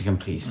skill to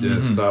complete.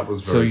 Yes, that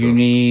was very So you good.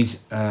 need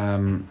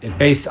it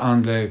based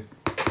on the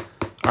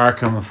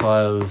Arkham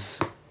Files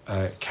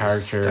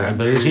character Standard.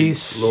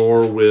 abilities.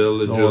 Lore, will,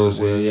 Lower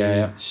agility, will,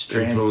 yeah.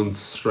 strength. influence,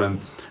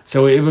 strength.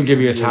 So it will give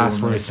you a Yeah,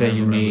 task where I you say can't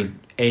you remember. need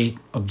 8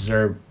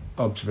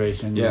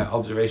 observation Yeah,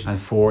 observation. and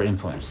 4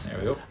 influence. There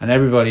we go. And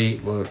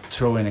everybody will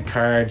throw in a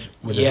card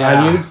with a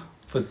Yeah. value.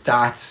 But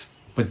that's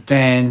But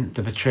then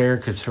the betrayer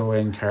could throw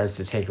in cards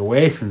to take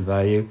away from the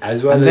value.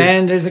 as well And as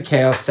then there's a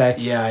chaos deck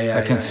yeah,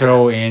 that can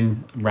throw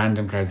in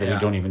random cards that Yeah. we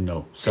don't even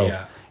know. So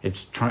Yeah.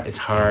 it's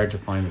hard to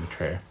find a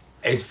betrayer.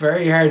 It's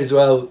very hard as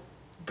well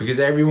because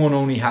everyone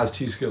only has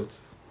 2 skills.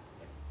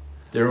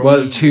 They're Well,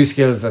 only 2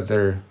 skills that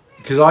they're...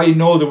 because I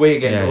know the way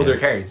of getting Yeah, other yeah.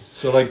 cards.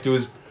 So like there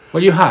was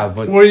Well, you have,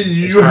 but Well, it's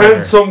you harder.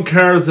 had some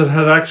cards that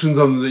had actions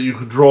on them that you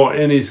could draw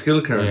any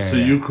skill card. Yeah, so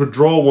yeah. you could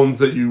draw ones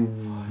that you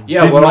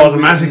well, didn't I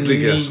automatically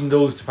was get. needing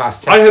those to pass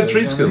tests. I had you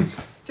 3 know what I mean?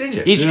 skills. Did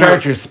you? Each Yeah.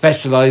 character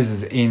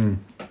specializes in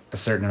a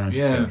certain amount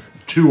Yeah. of skills.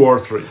 2 or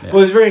 3. Yeah. But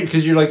it's very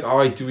because you're like, all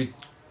right, do we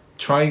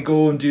try and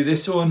go and do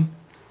this one,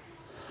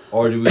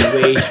 or do we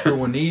wait for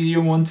one easier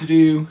one to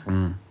do?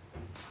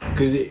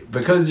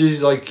 Because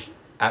there's like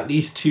at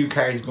least 2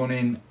 cards going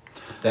in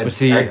that But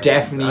see, are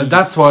definitely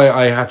that's why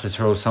I had to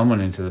throw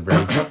someone into the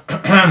brig.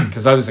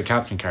 Because I was the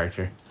captain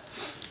character.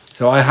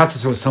 So I had to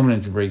throw someone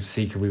into the brig to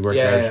see could we work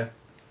out, yeah.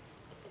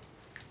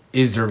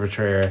 is there a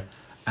betrayer,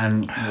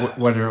 and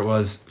whether it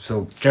was...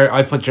 So Jerry,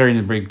 I put Jerry in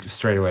the brig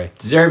straight away.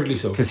 Deservedly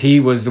so. Because he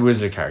was the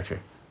wizard character.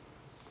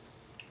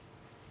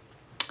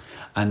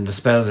 And the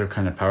spells are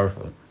kind of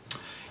powerful.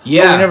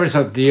 Yeah, But we never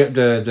saw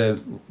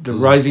the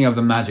rising of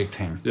the magic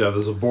thing, Yeah,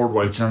 there's a board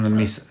wipe. which is on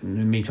the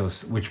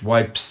Mythos, which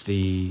wipes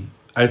the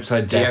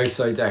outside the deck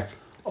outside deck.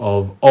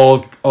 of all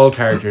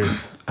characters,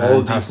 All and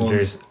deep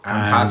passengers, ones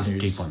and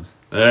passengers. deep ones.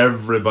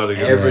 Everybody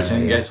gets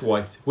Everything yeah. gets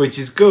wiped, which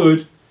is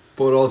good,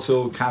 but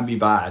also can be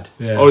bad.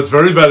 Yeah. Oh, it's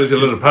very bad if you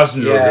let a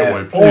passenger get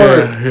wiped.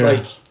 Or Yeah.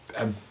 like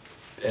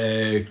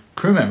a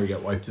crew member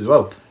get wiped as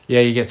well,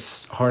 Yeah, you get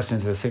horsed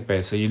into the sick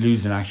bay, so you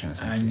lose an action. and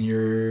essentially.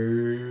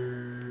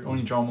 you're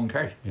only drawing 1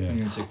 card. Yeah. when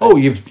you're in sick bay. Oh,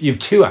 you've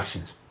 2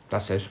 actions.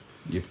 That's it.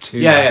 You have 2.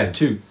 yeah, actions.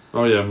 2.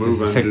 Oh yeah, Because move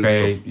the and sick do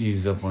bay stuff.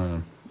 uses up one of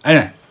them.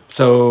 Anyway,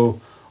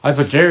 so I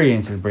put Jerry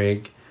into the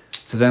brig.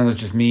 So then it was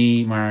just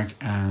me, Mark,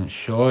 and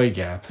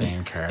Shoiga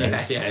playing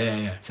cards.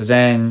 Yeah. So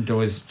then there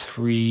was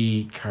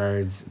 3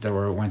 cards that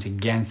went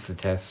against the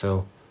test.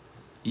 So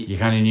you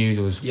kind of knew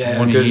there was Yeah,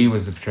 one of you because-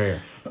 was the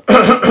betrayer.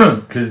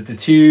 Because the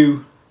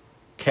 2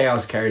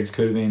 chaos cards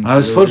could have been. I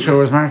was full sure it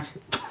was Mark.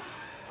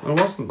 Oh,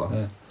 wasn't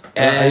that?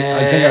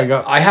 I think I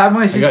got. I had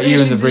my got you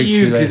in the suspicions break of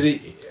you too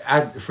late.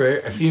 because for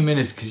a few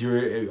minutes because you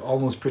were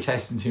almost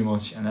protesting too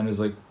much, and then it was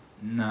like,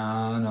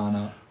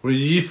 no. Well,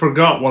 you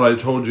forgot what I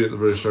told you at the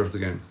very start of the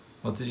game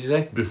What did you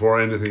say? before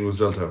anything was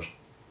dealt out.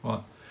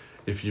 What?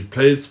 If you've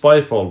played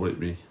Spyfall with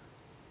me,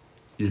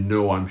 you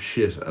know I'm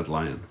shit at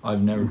lying.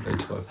 I've never played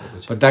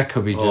Spyfall. But that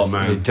could be Oh, just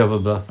man. a double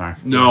bluff,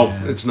 Mark. No,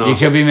 Yeah. it's not. You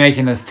could be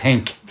making us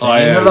think.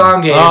 Playing the am.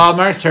 long game. Oh,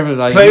 Mark's terrible.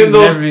 Like, Playing he'll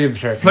those- never be a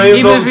betrayer. playing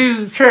Even those- if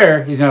he's a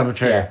betrayer, he's not a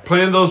betrayer.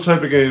 Playing those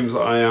type of games,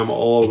 I am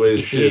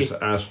always shit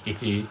at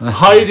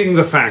hiding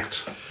the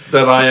fact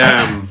that I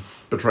am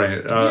betrayer.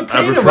 You A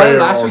played it betrayer. well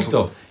last or week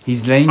something. though.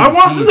 He's laying the I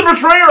wasn't seed. the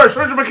betrayer. I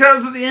showed you my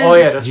cards at the end. Oh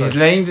yeah, that's He's right.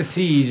 laying the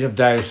seed of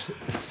doubt.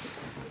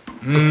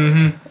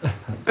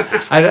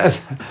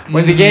 Mm-hmm.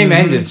 When the game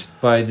ended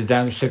by the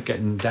damaged ship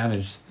getting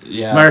damaged,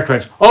 Yeah, Mark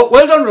went, "Oh,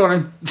 well done,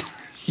 Ronan."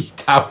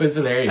 that was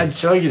And hilarious.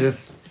 show you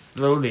this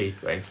slowly.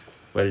 Went,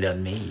 "Well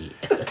done, me."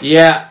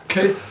 Yeah,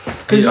 because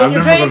Yeah, when I'm you're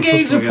never playing gonna trust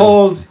games him with again.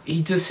 Pauls,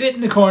 he just sit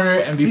in the corner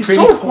and be He's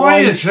pretty so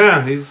quiet.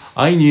 Yeah, he's.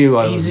 I knew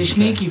I was. He's a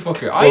sneaky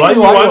fucker. Well, I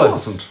knew I was.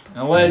 wasn't.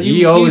 Well, You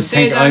you always say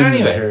think that I'm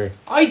anyway. better.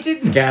 I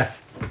didn't.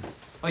 Gas.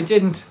 I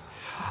didn't.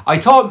 I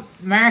thought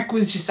Mark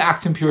was just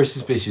acting pure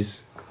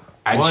suspicious.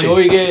 And Why?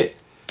 showing it.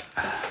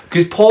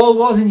 Because Paul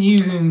wasn't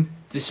using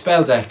the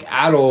spell deck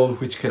at all,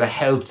 which could have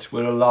helped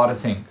with a lot of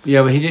things.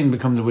 Yeah, but he didn't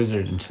become the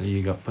wizard until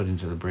you got put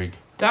into the brig.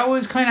 That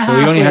was kind of So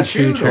we only had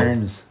 2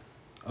 turns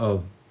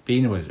of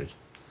being a wizard.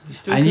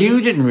 And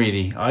you didn't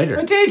really either.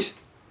 I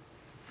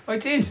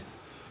did.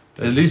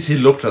 At least he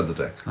looked at the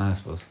deck. I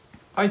suppose.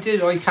 I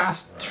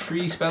cast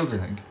 3 spells, I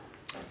think.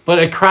 But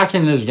a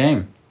cracking little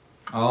game.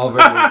 Oh,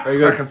 very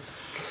good.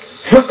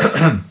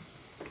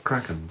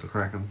 Kraken, the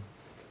Kraken.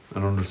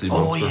 An undersea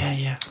monster.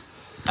 yeah.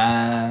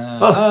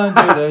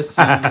 Under the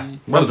sea.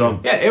 Well done.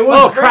 Yeah, it was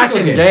Oh, a very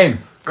cracking good game.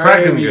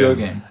 Cracking Very good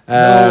game. game.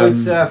 No,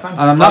 it's Fantasy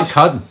And I'm not Flight.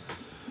 cutting.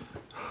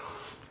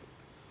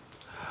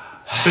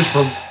 Fish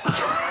puns.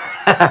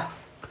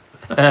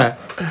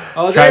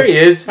 Oh, there he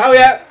is. Oh,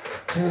 yeah.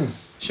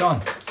 Sean.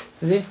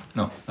 Is he?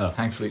 No, Oh.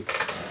 thankfully.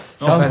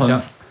 Sean offense,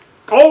 puns.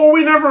 Oh,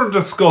 we never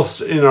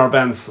discussed in our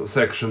bands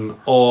section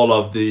all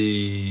of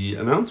the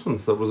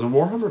announcements that was in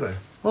Warhammer Day.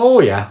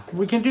 Oh yeah,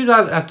 we can do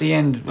that at the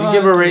end. We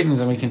give our ratings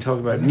and we can talk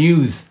about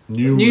news.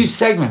 News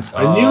segment.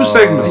 A new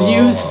segment. A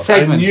news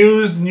segment.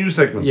 A new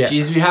segment. Yeah.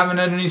 Jeez, we haven't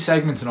had any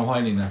segments in a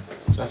while now.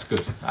 So that's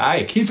good.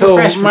 Aye, keep So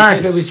it fresh for Mark, the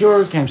it kids. was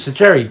your game. So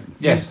Jerry,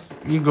 Yes.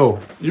 you go.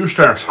 You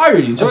start. I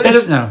really A enjoyed bit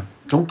it. of, no,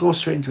 don't go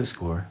straight into a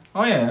score.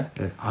 Oh, yeah.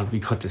 We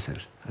cut this out.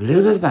 A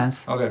little bit of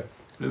advance, Okay.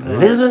 a little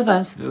bit of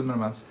advance, Little bit of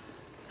maths.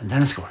 and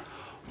then a score.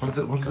 What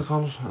do they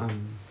call it?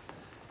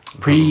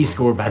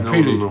 Pre-score bad. No,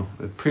 Prelude. no.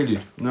 It's,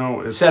 Prelude. No,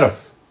 it's... Setup.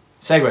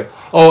 Segue.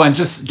 Oh, and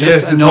just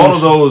Yes, a it's note. all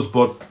of those,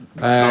 but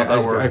not that I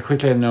word.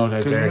 quickly note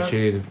out Could there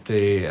you to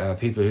the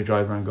people who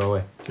drive around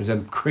Galway. There's a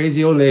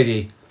crazy old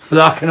lady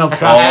blocking up Oh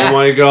traffic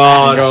my in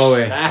god.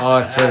 Galway. Oh,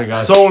 I swear to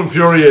God. So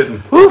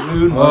infuriating.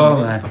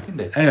 Oh man. Fucking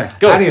did. Anyway,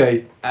 go.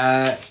 Anyway,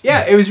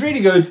 yeah, it was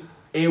really good.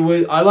 It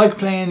was. I like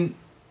playing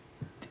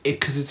it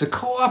because it's a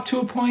co-op to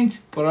a point,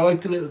 but I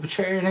like the little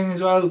betrayer thing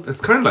as well.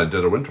 It's kind of like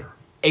Dead of Winter.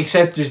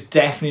 Except there's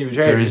definitely a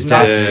betrayer. There is There's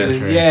not- definitely a there's-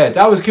 betrayer. Yeah,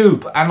 that was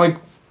cool. And like,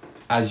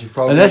 as you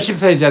probably Unless you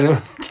play Dead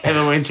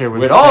of Winter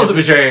with all the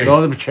betrayers.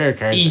 all the betrayer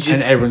cards, Aegis.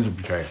 and everyone's a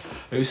betrayer.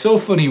 It was so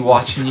funny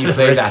watching you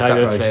play First that. time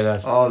I night. play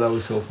that. Oh, that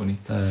was so funny.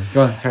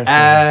 Go on, Terence.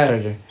 Uh,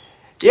 Sorry, Jerry.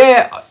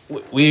 Yeah,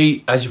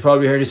 we, as you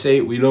probably heard us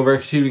say, we love our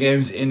Cthulhu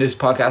games in this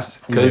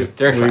podcast because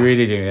they're we class.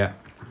 really do,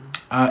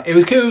 yeah. It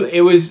was cool.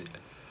 It was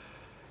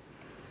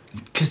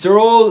because they're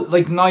all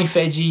like knife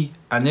edgy,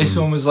 and this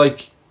one was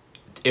like,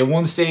 at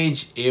one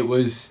stage it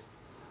was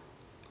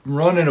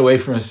running away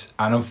from us,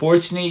 and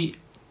unfortunately,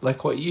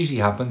 like what usually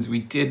happens, we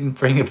didn't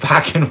bring it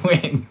back and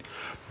win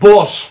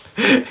But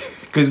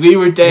because we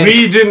were dead.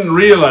 we didn't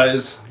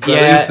realise that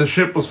Yeah. if the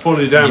ship was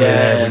fully damaged,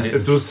 Yeah, we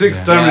if there was 6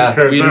 Yeah. damage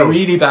cards we had a out,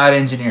 really bad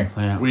engineer.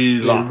 Yeah. we We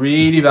had a lost.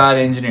 really bad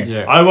engineer.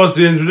 Yeah. I was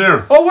the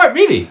engineer. Oh, what?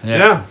 Really?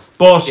 Yeah.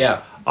 But Yeah.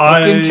 I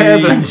Fucking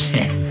terrible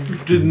engineer.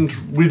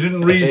 we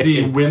didn't read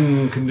the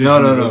win conditions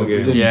No, of the we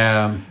game. didn't.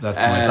 Yeah, that's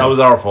my That was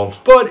our fault.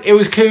 But it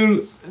was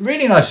cool.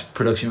 Really nice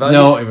production values.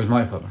 No, it was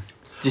my fault.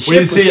 The ship Well,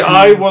 you was see, cool.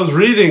 I was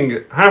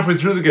reading halfway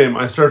through the game.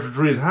 I started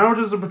to read, how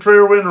does the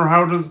betrayer win, or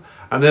how does...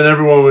 And then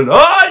everyone went,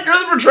 oh, you're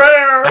the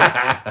betrayer!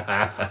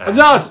 I'm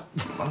not!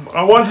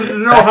 I wanted to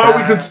know how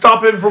we could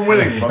stop him from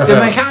winning. The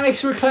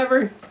mechanics were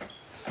clever.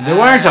 They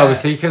weren't,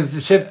 obviously, because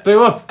the ship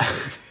blew up.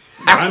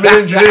 I'm an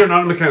engineer,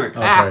 not a mechanic.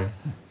 Oh, sorry.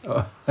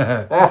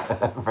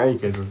 Very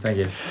good. Thank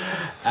you.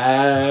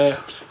 Uh,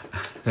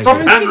 Stop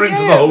you. pandering to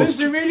the it was host.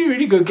 a really,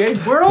 really good game.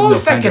 We're all No,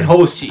 fucking Andrew.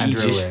 hosts, you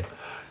Andrew idiot. away.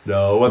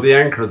 No, well, the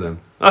anchor then.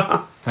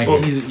 Thank Oh.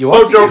 you. You,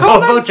 what, did you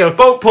call him? Boat joke.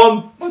 Boat pun.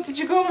 What did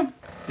you call him?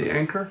 The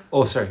anchor?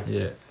 Oh, sorry.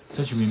 Yeah. I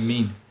thought you mean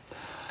mean.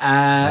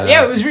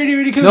 Yeah, it was really,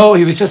 really cool. No,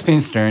 he was just being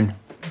stern.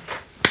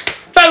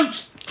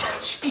 Boat!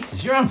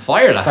 Jesus, you're on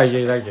fire, lads. Thank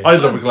you, thank you. I'd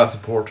love a glass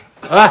of port.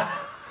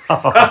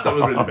 That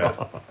was really bad.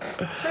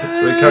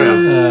 Right, carry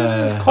on.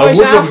 I Quite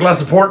would love a aft.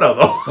 glass of port now,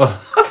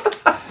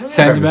 though.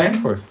 Sentiment.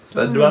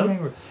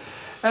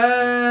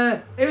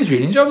 It was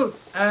really enjoyable.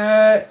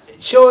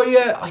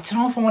 Shoya, I don't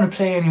know if I want to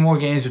play any more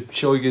games with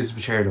Shoya as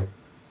Betrayer though.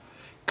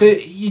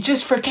 Cause you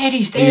just forget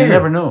he's there. You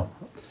never know.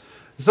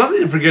 It's not that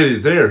you forget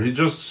he's there.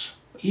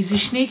 He's a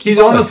sneaky He's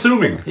bollocks.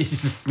 unassuming.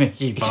 He's a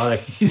sneaky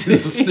bollocks. He's a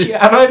sneaky,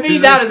 and I mean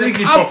He's that a as a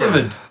sneaky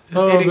compliment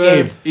Oh, in a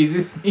man. game. He's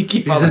a sneaky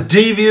He's a bollocks.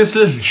 devious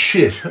little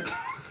shit.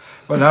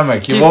 Well, no,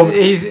 Mike, you won't.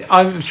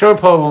 I'm sure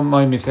Paul won't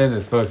mind me saying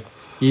this, but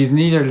he's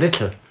neither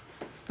little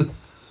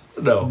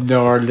No.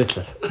 nor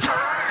little.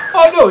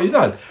 Oh no, he's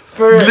not.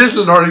 For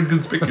Little or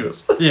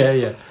inconspicuous. Yeah,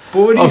 yeah.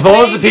 but when he's Of all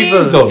playing the people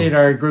games, though, in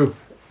our group,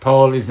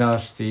 Paul is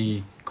not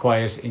the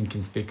quiet,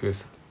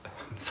 inconspicuous,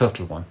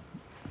 subtle one.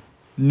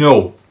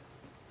 no.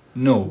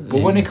 But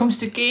Yeah. when it comes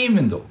to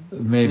gaming, though,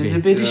 Maybe. there's a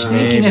bit of Yeah.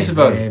 sneakiness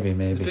about it.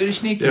 Maybe. A bit of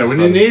sneakiness. Yeah, when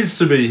about he it. needs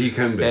to be, he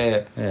can be.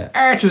 Yeah.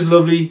 Art was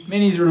lovely.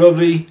 Minis were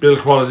lovely. Build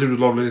quality was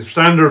lovely.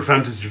 Standard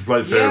Fantasy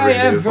Flight Fair. Yeah, really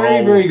yeah, is very,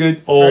 all- very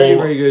good. all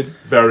Very good.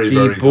 Very, The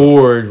very good.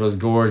 board was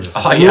gorgeous.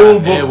 Oh, The yeah, rule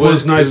it book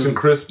was nice cool. and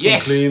crisp Yes.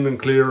 and clean and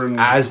clear and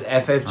As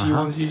FFG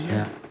ones usually.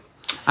 Yeah.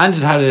 And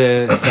it had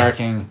a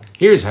starting,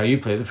 here's how you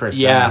play the first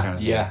time. kind of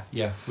thing.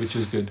 Yeah, which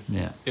was good.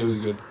 Yeah. It was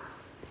good.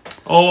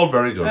 all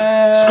very good.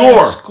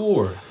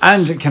 Score.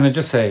 And can I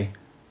just say,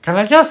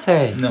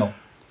 No.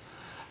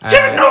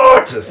 Give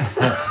notice.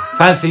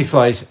 Fantasy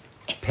Flight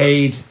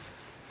paid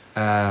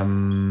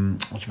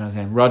what you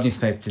saying? Rodney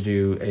Smith to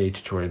do a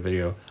tutorial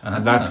video,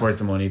 and that's worth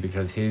the money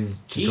because his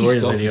His tutorial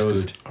stuff is videos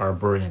good. are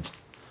brilliant.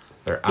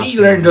 They're He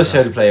absolutely learned us how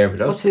to fantastic. play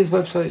Everton. What's his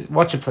website?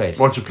 Watch It Played.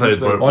 Watch it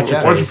played, but Watch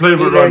It watch it played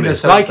He with learned Rodney.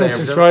 us how to Like play and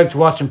Everton. subscribe to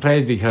Watch and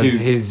Played because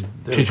Dude, his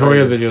they're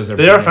tutorial brilliant. videos are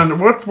They are brilliant.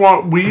 fan.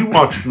 What we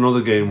watched another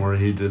game where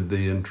he did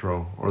the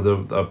intro or the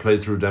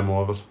playthrough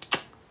demo of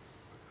it.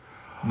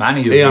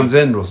 Many of Aeon's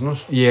them. End, wasn't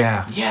it?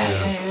 Yeah.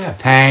 Yeah.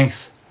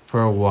 Thanks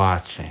for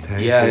watching.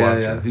 Thanks Yeah, for yeah,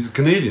 watching. yeah. He's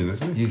Canadian,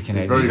 isn't he? He's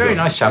Canadian. Very Very good.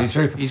 nice chap. He's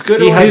very- He's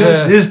good. He at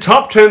has his, His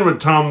top 10 with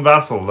Tom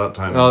Vassell that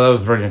time. Oh, that was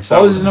brilliant.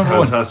 What was his number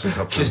one? Fantastic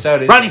top 10. just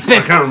out of Rodney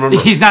Smith. I can't remember.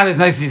 He's not as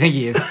nice as you think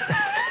he is.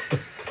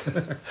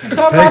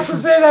 Tom Vassell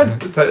say that.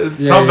 Tom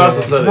Yeah, Vassell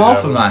He's said an it.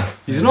 awful man.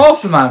 He's an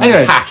awful man. with Anyway,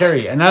 his hat.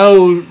 Jerry, an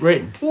old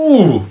written.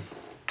 Ooh.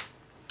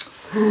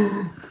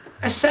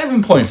 A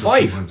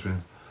 7.5.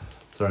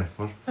 Sorry,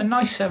 what? A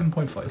nice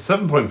 7.5.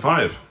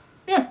 7.5.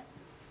 Yeah.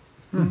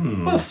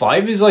 Well,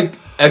 5 is like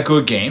a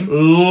good game.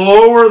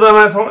 Lower than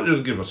I thought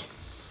you'd give it.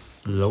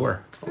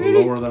 Lower.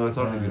 Lower than I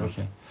thought you'd give it.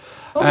 Okay.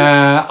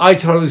 I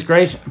thought it was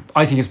great.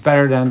 I think it's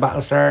better than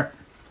Battlestar.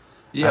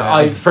 Yeah,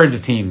 I prefer the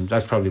theme.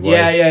 That's probably why.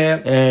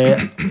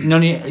 yeah.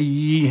 Neither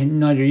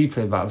you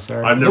played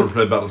Battlestar. I've never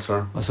played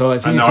Battlestar. So I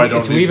And think now I it's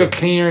don't a need wee bit to.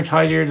 cleaner,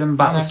 tidier than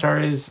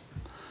Battlestar is.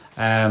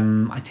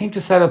 I think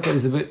the setup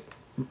is a bit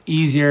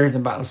easier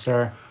than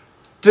Battlestar.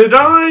 Have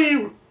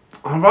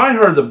I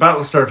heard that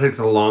Battlestar takes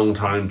a long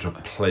time to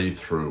play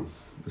through?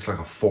 It's like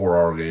a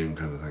 4-hour game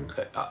kind of thing.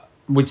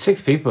 With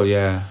 6 people,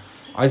 yeah.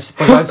 I'd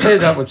say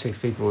that with 6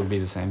 people would be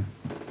the same.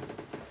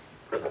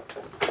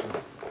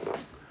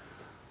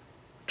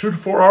 2 to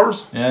 4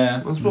 hours?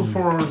 Yeah. I suppose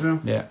 4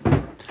 hours, yeah.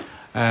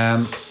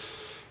 Yeah.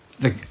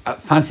 The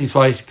Fantasy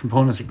Flight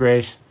components are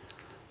great.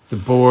 The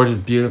board is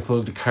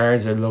beautiful. The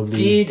cards are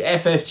lovely. Did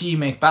FFG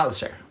make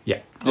Battlestar? Yeah.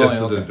 Yes,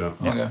 yeah, it did, yeah.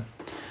 Okay.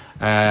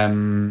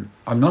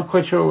 I'm not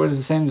quite sure it was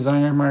the same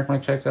designer, Mark, when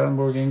I checked that on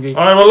Board Game Geek.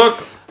 Alright, well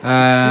look.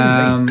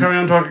 Carry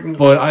on talking.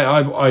 But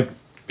I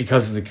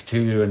because of the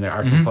Cthulhu and the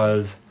Arkham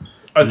Files,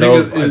 I think I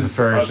it is.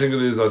 prefer I think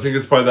it is. I think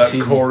it's by that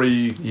Season.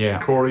 Corey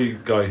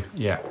guy.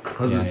 yeah.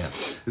 Because Yeah,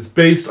 it's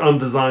based on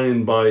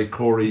design by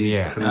Corey.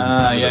 Yeah.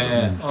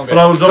 Yeah. Okay. But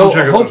I will double So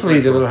check it. hopefully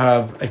they will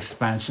have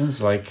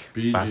expansions like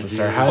BGG.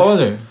 Battlestar had. Oh,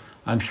 do?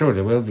 I'm sure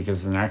they will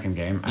because it's an Arkham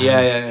game. And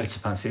Yeah. It's a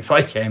Fantasy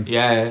Flight game.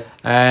 Yeah.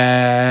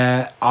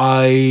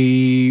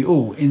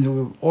 In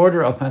the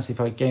order of Fantasy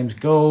Flight games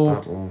go,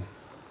 Battle.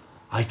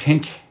 I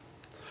think.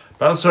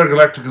 Battlestar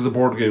Galactica, the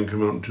board game,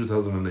 came out in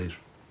 2008.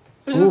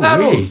 Isn't that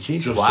really? old?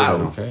 Jesus. Just so you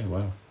know. Okay,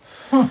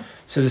 wow.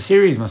 So the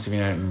series must have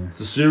been out in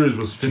The series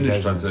was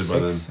finished, I'd say, by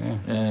then.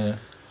 2006.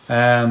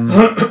 Yeah.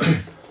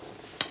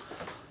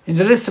 In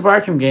the list of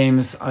Arkham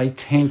games, I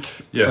think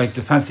Yes. like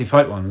the Fantasy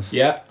Flight ones.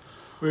 Yeah.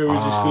 Where would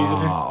you squeeze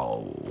it in?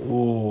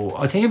 Oh,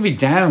 I think it'd be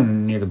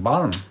down near the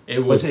bottom. It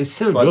But was. it's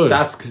still But good.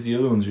 that's because the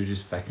other ones are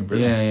just fucking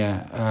brilliant.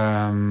 Yeah.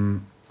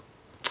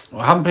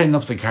 I haven't played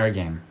enough of the card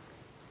game,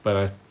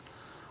 but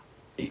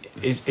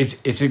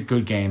it's a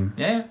good game.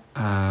 Yeah.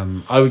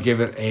 I would give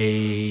it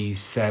a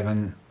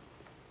 7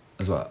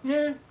 as well.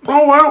 Yeah.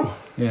 Oh, wow.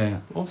 Yeah.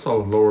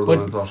 Also lower than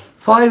But- I thought.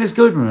 5 is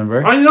good,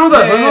 remember? I know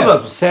that. I Yeah. know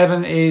that.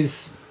 7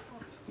 is...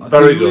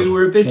 Very we good.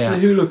 were a bit Yeah.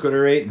 flahoolic with our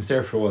ratings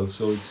there for a while,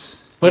 so it's.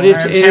 But we're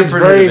it is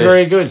tempered very, a bit.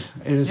 very good.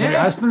 It is very,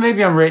 Yeah. I suppose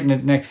maybe I'm rating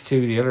it next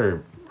to the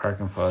other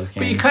Arkham Files games.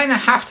 But you kind of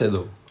have to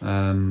though. You You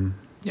know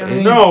what I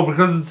mean? No,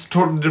 because it's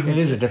totally different.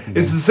 It is a different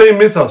It's game. the same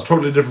mythos,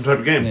 totally different type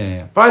of game.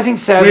 Yeah. But I think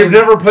 7... We've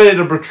never played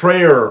a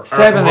Betrayer.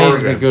 7 Arkham Horror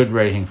is a game. good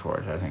rating for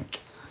it, I think.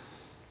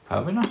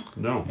 Probably not.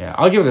 No. Yeah,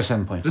 I'll give it a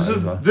 7.5 This is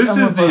as well. this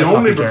Yeah, is the well,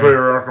 only happy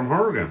Betrayer Arkham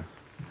Horror game.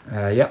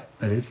 Yeah,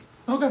 it is.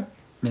 Okay.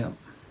 Yeah.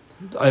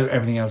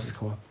 Everything else is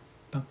co-op.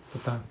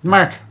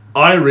 Mark,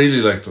 I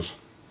really liked it.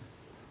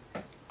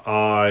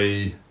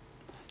 do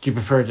you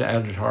prefer to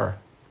Eldritch Horror?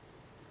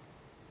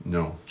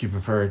 No, Do you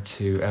prefer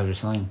to Elder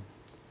Sign?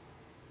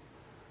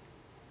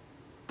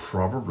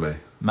 probably.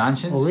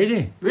 Mansions. Oh,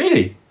 really?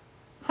 Really?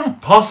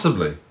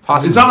 Possibly.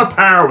 Possibly. It's on a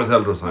par with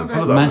Elder Sign. Put it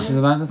that way. Mansions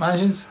of Madness?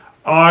 Mansions.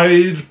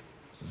 I'd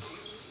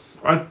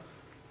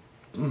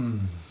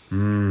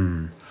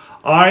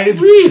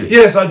Really?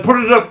 yes, I'd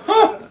put it up.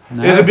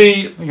 No. It'd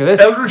be Look at this.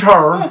 Eldritch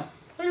Horror,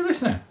 Are you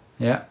listening?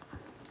 Yeah.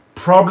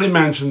 probably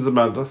Mansions of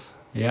Madness.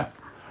 Yeah.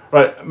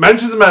 Right,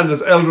 Mansions of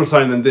Madness, Elder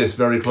Sign, and this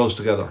very close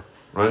together.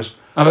 Right.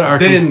 How about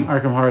Then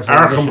Arkham Horror 3rd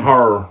Arkham Edition?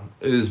 Horror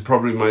is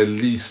probably my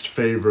least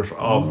favorite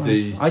of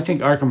the. I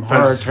think Arkham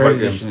Horror Fantasy 3rd Flight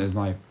games. Edition is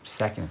my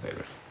second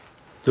favorite.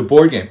 The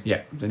board game.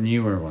 Yeah, the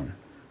newer one.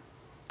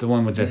 The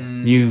one with the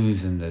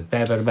news and the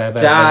That,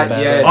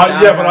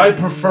 yeah. Yeah, but I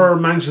prefer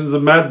Mansions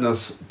of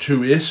Madness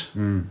to it,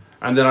 and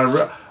then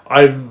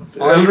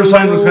Elder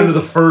Sign was kind of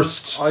the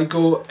first. I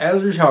go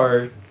Eldritch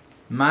Horror,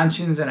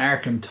 Mansions, and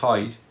Arkham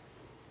tied.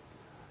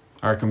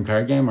 Arkham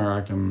card game or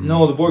Arkham...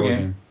 No, the board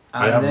game.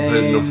 I haven't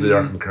played enough of the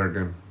Arkham card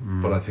game,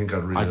 but I think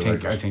I'd really I like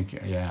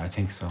it.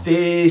 think so.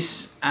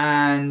 This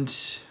and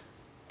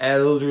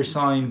Elder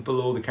Sign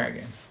below the card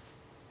game.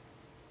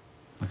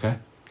 Okay.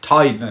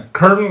 Tied now.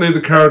 Currently, the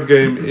card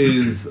game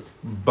is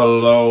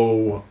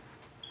below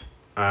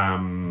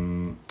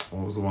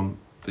what was the one?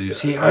 The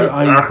See,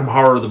 Arkham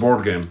Horror, the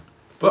board game.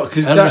 But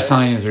because Elder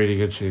Sign is really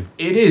good too.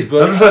 it is,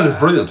 but Elder Sign is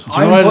brilliant. Do you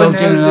know what I love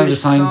doing in Elder Elder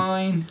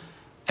Sign?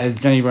 As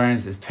Jenny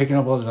Barnes is picking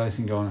up all the dice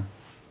and going,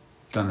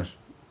 done it.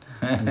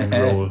 And then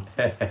roll.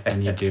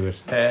 And you do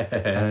it.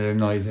 And it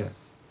annoys you.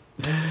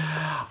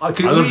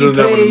 Because I love doing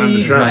that with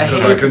Amanda Sharp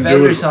because I can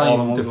do it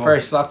all in one the go.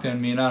 first lockdown,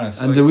 me and Anna.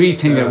 And the wee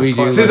thing that we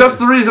do. See, that's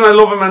the reason I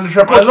love Amanda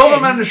Sharp. I But love then-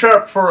 Amanda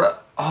Sharp for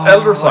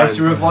Elder Sign.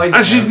 to revise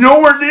And it she's now.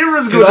 nowhere near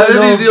as good as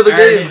any of the other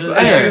games. Elder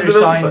And she's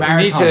Sign been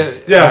Elder Sign.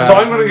 marathons. Yeah, so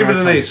I'm going to give it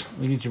an 8.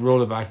 We need to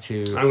roll it back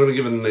to. I'm going to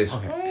give it an 8.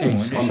 Okay.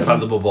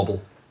 Unfathomable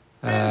bubble.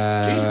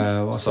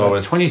 What's So that?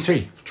 it's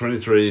 23.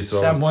 23,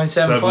 so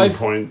 7.75?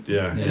 7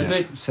 yeah.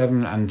 Yeah.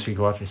 7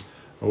 3/4.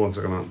 Oh, 1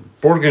 second now.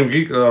 Board Game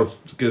Geek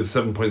give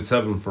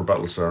 7.7 for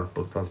Battlestar,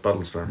 but that's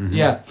Battlestar.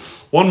 Yeah.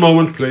 One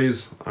moment,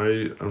 please.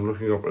 I am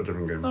looking up a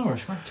different game. No, we're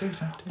smart.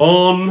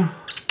 On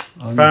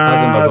Fad.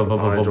 I don't know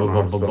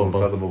how to spell Unfathomable.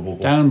 Unfathomable.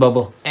 Down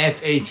bubble.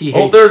 FATH.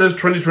 Oh, there it is,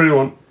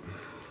 2021.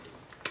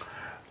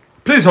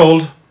 Please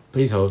hold.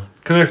 Please hold.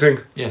 Connecting.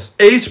 Yes.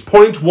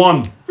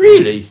 8.1.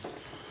 Really?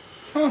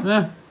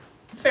 Yeah.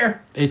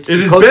 Fair. It's It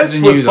is closer best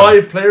than with you, though.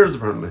 5 players,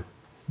 apparently.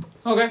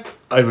 Okay.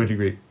 I would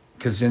agree.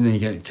 Because then you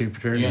get 2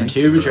 per You're turn. in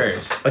 2 betrayers.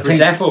 I For think-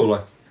 defo,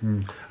 like.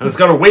 And it's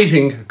got a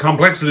weighting,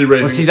 complexity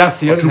rating see, that's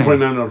the of other thing.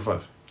 2.9 out of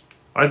 5.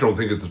 I don't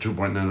think it's a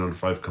 2.9 out of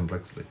 5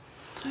 complexity.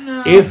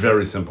 It's If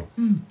very simple.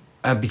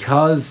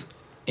 because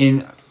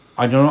in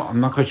I don't know, I'm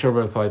not quite sure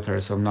about 5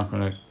 players, so I'm not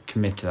going to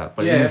commit to that.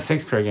 But in Yeah. a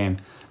 6 player game,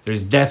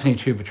 there's definitely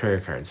 2 betrayer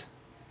cards,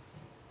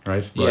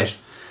 right? Yes.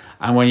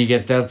 And when you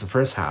get dealt the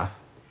first half,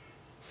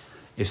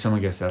 if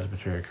someone gets dealt a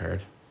betrayer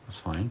card, that's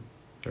fine.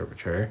 They're a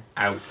betrayer.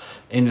 Out.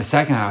 In the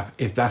second half,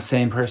 if that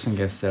same person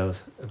gets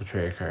dealt a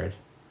betrayer card,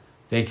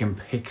 they can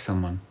pick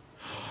someone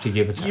to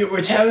give it to. You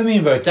were telling me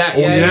about that.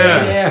 yeah.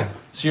 Yeah.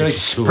 So you're like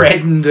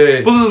spreading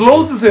the. But there's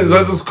loads of things,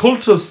 like there's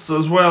cultists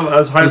as well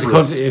as Because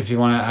hybrids. if you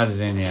want to add it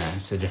in, yeah,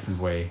 it's a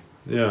different way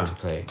Yeah. to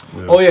play.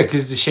 Oh yeah,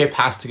 because the ship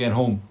has to get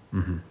home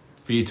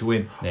for you to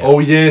win. Yeah. Oh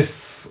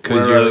yes,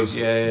 'Cause you're whereas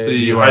like, yeah, the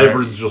you are-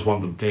 hybrids just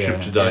want the they ship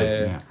are- to die.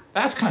 Yeah.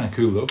 That's kind of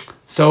cool though.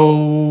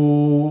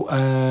 So,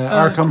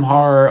 Arkham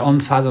Horror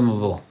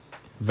Unfathomable.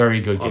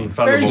 Very good game.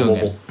 Very good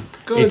Unfathomable. game.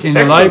 Good. It's in the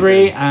sexy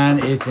library game.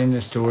 and it's in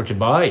the store to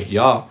buy.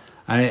 Yeah.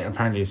 And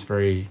apparently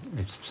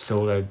it's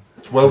sold out.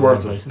 It's well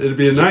worth Places. it. It'd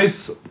be a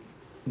nice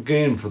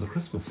game for the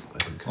Christmas,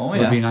 I think. Oh It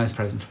would be a yeah. nice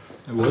present.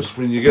 It would.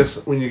 When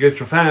you get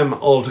your fam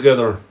all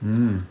together,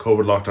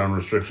 COVID lockdown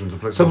restrictions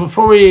apply. So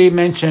before we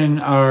mention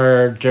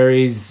our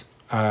Jerry's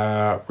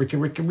Ricky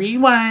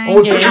Rewind, oh,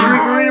 it's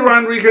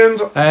rewind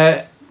weekend.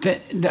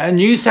 a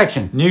news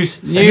section.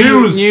 News.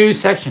 News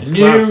section.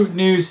 New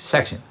news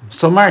section.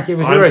 So Mark, it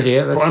was your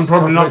idea. Let's I'm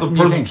probably talk not the about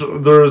new person.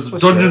 things. There's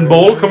Dungeon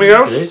Bowl coming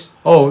out. There is.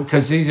 Oh,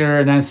 because these are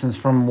announcements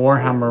from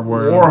Warhammer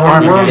World.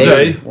 Warhammer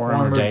Day.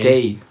 Warhammer Day.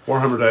 Day.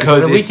 Warhammer Day.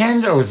 Because the it's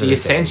weekend or was it the a day?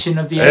 ascension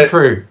of the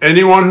Emperor.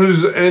 Anyone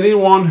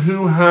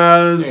who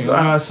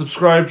has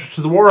subscribed to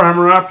the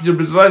Warhammer app, you'll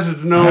be delighted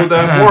to know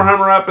that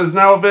Warhammer app is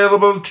now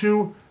available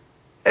to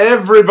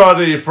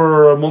everybody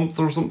for a month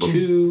or something.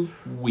 2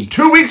 weeks.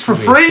 2 weeks for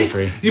 2 free? weeks for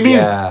free. You mean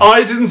Yeah.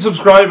 I didn't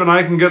subscribe and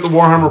I can get the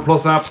Warhammer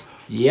Plus app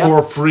Yep.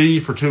 for free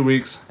for 2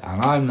 weeks?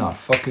 And I'm not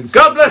fucking.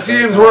 God bless you,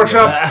 Games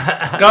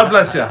Workshop. God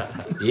bless you.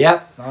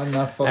 Yep. I'm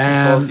not fucking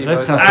salty.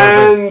 Let's about not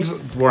that. talk And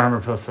about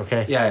Warhammer Plus,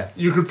 okay? Yeah.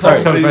 you could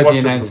Sorry, probably talk about watch the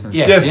it. announcements.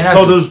 Yes, Yes, the so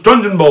announcements. there's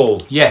Dungeon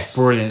Bowl. Yes.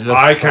 Brilliant. It looks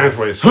I can't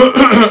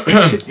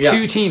wait. Yeah.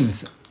 2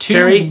 teams. 2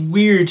 Jerry,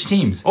 weird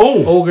teams.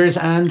 Oh, ogres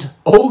and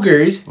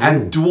Ogres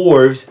and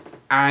dwarves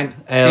and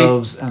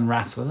elves and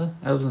rats, was it?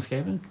 Elves and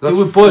Skaven?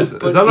 that's,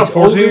 but is that not it's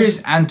 4 ogres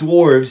teams? and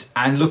dwarves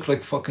and look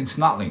like fucking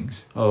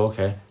snotlings. Oh,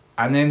 okay.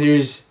 And then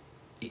there's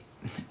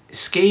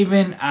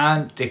Skaven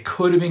and they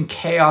could have been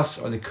chaos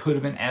or they could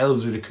have been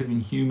elves or they could have been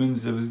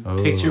humans.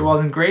 The picture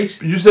wasn't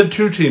great. You said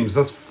 2 teams.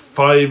 That's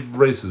 5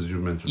 races you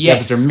mentioned. Yeah. Yeah,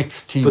 but they're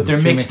mixed teams. But they're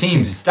 2 mixed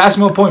teams. That's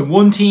my point.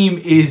 One team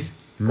is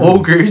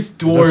ogres,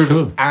 dwarves,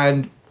 cool.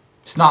 and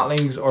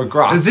snotlings or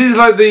grots. Is these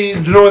like the,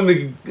 do you know,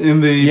 in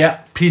the Yeah.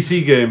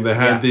 PC game they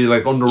had Yeah. the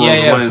like Underworld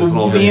Yeah, Alliance and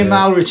all but me that? and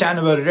Mal were chatting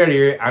about it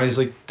earlier, and it's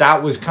like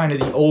that was kind of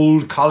the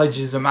old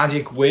colleges of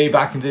Magic way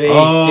back in the day.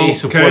 Oh, They okay.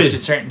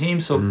 supported certain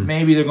teams, so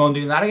maybe they're going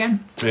to do that again,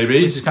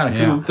 Maybe. which is kind of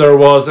Yeah. cool. There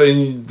was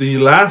the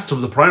last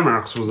of the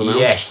Primarchs was announced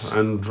Yes.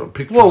 and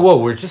pictures. Whoa,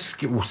 we're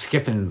just we're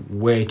skipping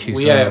way too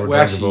soon. Yeah, We're we're going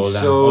to actually roll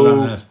down. so- Hold on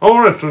a minute. Oh,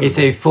 right. It's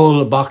a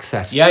full box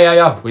set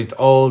Yeah. with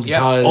all the Yeah.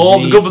 tiles. All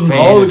the needs, gubbins.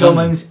 paints, All the done.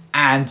 gummins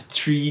and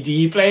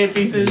 3D playing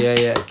pieces.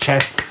 Yeah,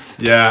 chests.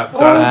 yeah.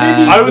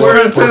 I was word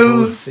going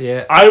puzzles.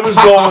 Yeah. I was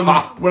going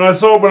when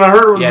I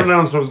heard it was Yes.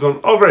 announced. I was going,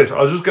 oh great!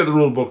 I'll just get the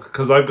rule book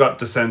because I've got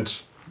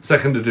Descent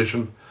 2nd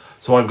edition,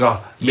 so I've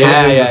got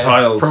millions of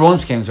tiles. For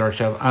once, Games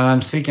Workshop, and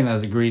I'm speaking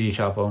as a greedy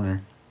shop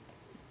owner.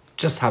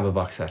 Just have a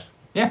box set.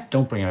 Yeah.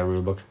 Don't bring out a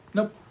rule book.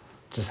 Nope.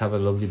 Just have a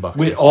lovely box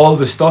With set. all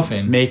the stuff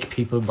in. Make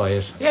people buy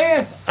it.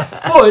 Yeah.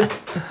 But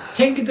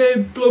think of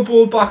the Blood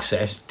Bowl box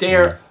set.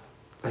 They're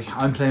like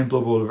I'm playing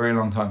Blood Bowl a very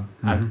long time,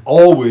 and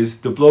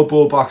always the Blood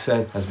Bowl box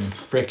set has been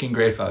freaking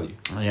great value.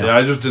 Yeah,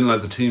 I just didn't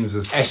like the teams.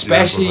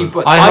 Especially,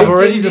 but I have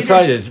already didn't either.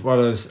 decided while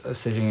I was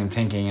sitting and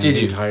thinking and Did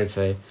being you? tired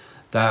today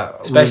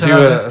that Special we'll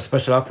do offer? a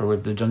special offer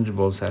with the Dungeon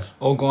Bowl set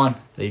Oh, go on.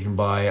 that you can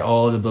buy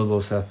all the Blood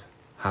Bowl stuff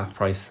half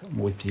price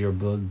with your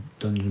Blood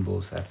Dungeon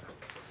Bowl set,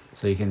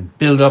 so you can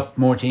build up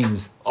more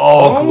teams.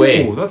 Oh, go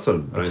away. That's a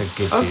That's nice,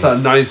 a good that's deal.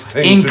 a nice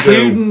thing to do.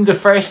 Including the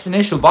first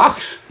initial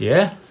box.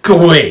 Yeah, Go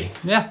away.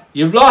 yeah.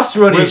 You've lost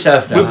run of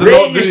yourself now. With the,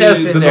 Rein yourself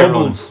in the there,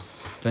 nobles,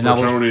 The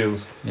novels.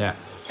 Bretonians. Yeah.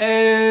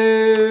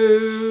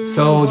 Run.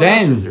 So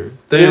then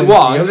There the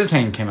was other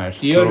thing came out.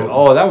 the other.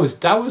 Oh, that was. Is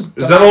the that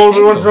last all we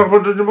thing, want to though. talk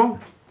about Dungeon Ball?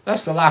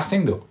 That's the last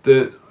thing, though.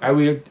 The Are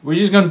we? We're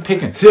just going to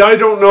pick it. See, I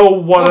don't know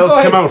what Oh, else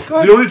go came ahead, out. go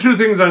ahead. The only two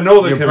things I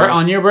know that came out.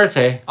 On your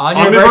birthday, On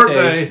On your my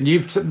birthday. birthday,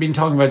 you've been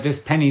talking about this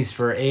pennies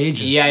for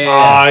ages. Yeah.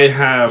 I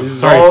have.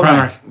 Sorry, all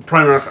Primark.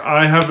 Primark.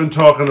 I have been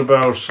talking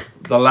about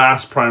the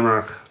last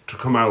Primark to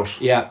come out.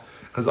 Yeah.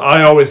 Because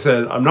I always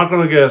said, I'm not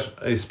going to get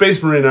a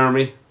Space Marine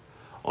army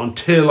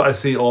until I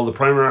see all the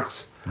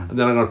Primarchs. And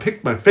then I'm going to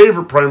pick my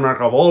favourite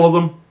Primarch of all of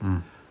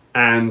them.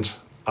 And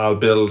I'll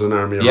build an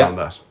army Yeah. around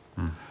that.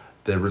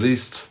 They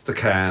released the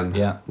can.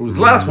 Yeah. It was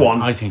the last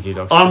one I think he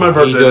looks on my cool.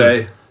 birthday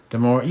does. day. The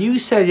more you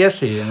said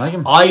yesterday, you didn't like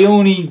him. I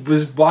only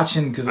was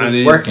watching because I And was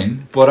he-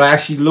 working, but I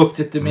actually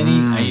looked at the mini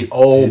and It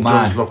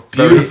man, does look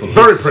very- beautiful.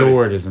 very His pretty.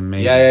 sword is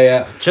amazing.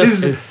 Yeah. Just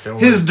his His,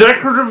 sword. his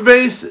decorative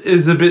base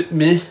is a bit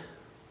meh.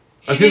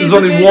 I It think is there's a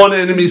only bit- one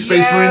enemy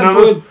Space yeah, Marine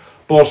on it.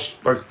 But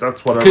like,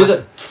 that's whatever.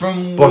 Because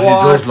from But he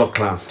what does look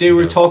class. they He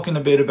were does. talking a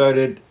bit about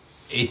it,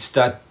 it's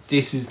that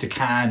this is the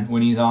can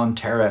when he's on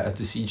Terra at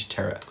the Siege of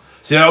Terra.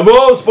 So yeah,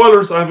 whoa,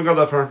 spoilers, I haven't got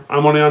that far.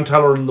 I'm only on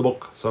Teller in the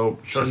book, so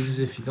sure. Jesus,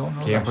 if you don't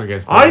know The that. Emperor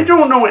gets I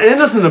don't know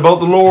anything about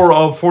the lore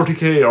of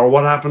 40k or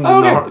what happened in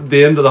Okay.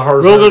 the end of the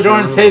Horror Rogel Series.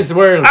 Dorn saves the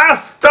world. Ah,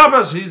 stop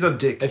it! He's a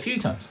dick. A few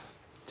times.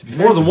 To be fair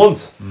More to than him.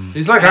 once.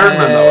 He's like Iron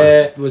Man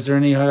that way. Was there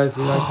any highlights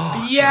you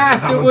liked? Yeah,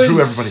 That there one was.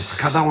 through, everybody.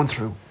 I got that one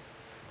through.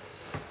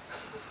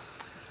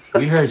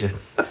 We heard you.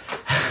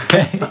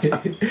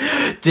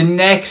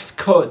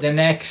 the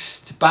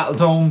next battle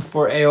tome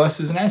for AOS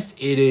was announced.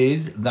 It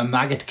is the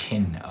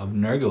Maggotkin of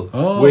Nurgle.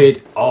 Oh.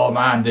 With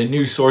the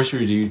new sorcerer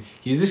dude.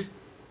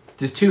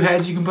 There's two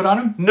heads you can put on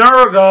him.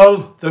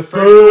 Nurgle! The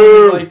first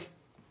one is like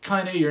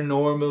kind of your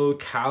normal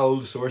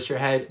cowled sorcerer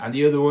head, and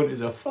the other one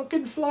is a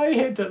fucking fly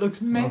head that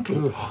looks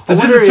mental. They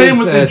did the same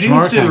with the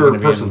Gene Stealer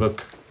person.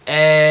 Book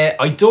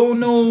I don't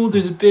know.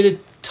 There's a bit of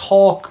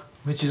talk,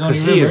 which is only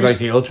because he is rumors. like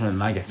the ultimate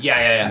maggot. Yeah.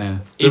 Yeah.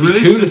 They It'd be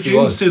released cool the if he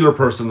Gene was. Stealer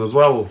person as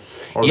well.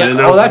 Or Yeah, they oh,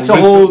 announced that's it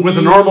a whole with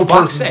a new normal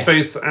box person's set.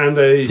 face and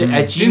a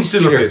A Gene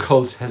Stealer face.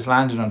 cult has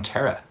landed on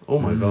Terra. Oh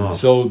my god.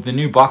 So the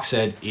new box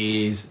set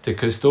is the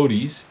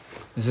Custodes.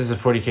 This is a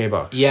 40k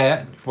box.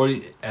 Yeah,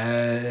 40.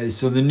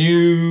 So the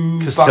new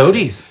box set-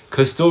 Custodes.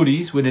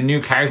 Custodes with a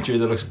new character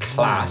that looks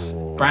class,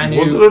 brand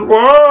What new. did it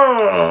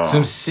was?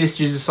 Some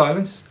Sisters of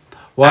Silence.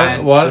 What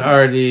And What some-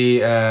 are the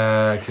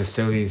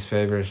Custodes'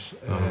 favorite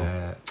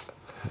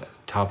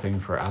topping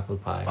for apple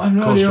pie? I'm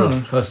not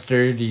Custard.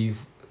 Custardies.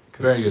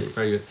 Very good,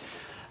 very good.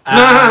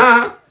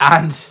 Nah.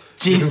 And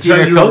Gene You can Stealer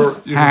tell you cults.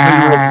 were- you can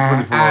tell you were up for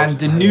 24 hours. And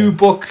the new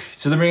book,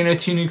 so they're bringing out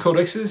 2 new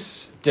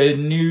codexes. The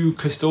new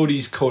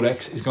Custodes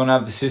Codex is going to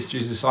have the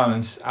Sisters of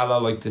Silence, a la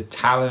like the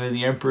Talon and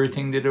the Emperor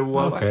thing they did a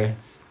while back, Okay.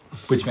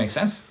 which makes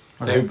sense.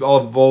 Okay. They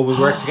all have always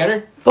worked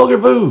together. Bugger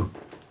boo!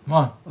 Come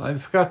on. I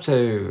forgot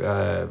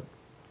to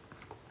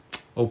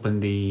open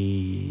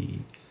the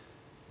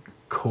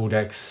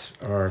codex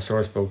or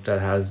source book that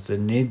has the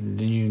new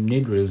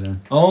NID rules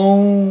in.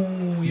 Oh,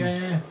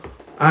 yeah.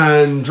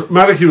 And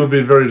Maliki would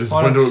be very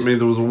disappointed else? with me.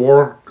 There was a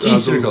war. Gene there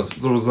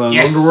Stealer was an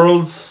Yes.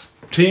 Underworlds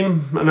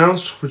team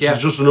announced, which Yeah.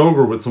 is just an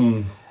ogre with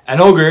some. An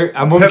ogre,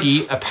 a monkey,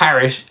 Pets. a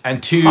parrot,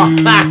 and 2. Oh,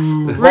 class.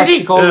 What Really?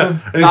 you call Yeah.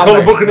 them? And he's called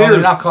a Knobbears. Buccaneers. No,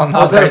 they're not called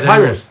Oh, is that a knobbears anymore.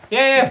 pirate?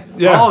 Yeah.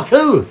 Yeah. Oh,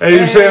 cool! And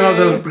you're saying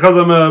Hey. that because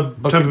I'm a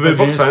Tampa Bay Bucks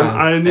Buccaneers fan, fan.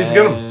 I need to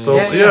get them. So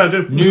Yeah, yeah, I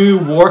do. New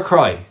war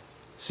cry.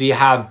 So you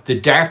have the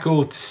Dark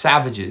Oath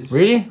Savages.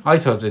 Really? I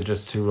thought they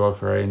just threw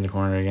Rockaway in the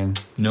corner again.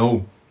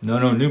 No.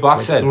 New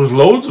box set. There was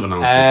loads of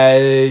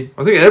announcements.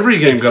 I think every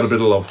game got a bit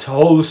of love.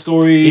 Told the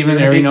story. Even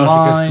in a every big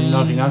naughty line.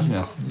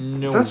 naughtiness.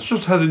 No. That's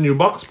just had a new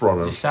box brought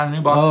They out. stand a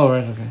new box. Oh,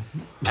 right,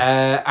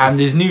 okay. And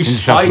there's new the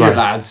shop spider floor.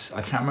 lads.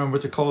 I can't remember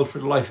what they're called for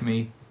the life of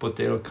me, but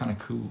they look kind of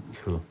cool.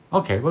 Cool.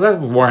 Okay, well,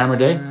 that was Warhammer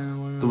Day.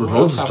 There was What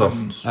loads else of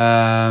happened?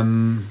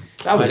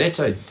 That That was it.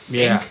 I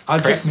Yeah, think. I'll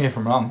Correct just- me if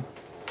I'm wrong.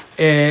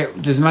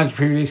 There's a Magic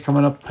pre-release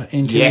coming up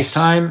in 2 Yes. weeks'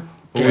 time.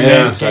 Get Oh, your yeah.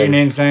 name- get your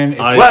names down. It's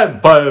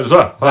Vampires.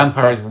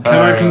 Vampires. Can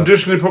I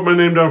conditionally put my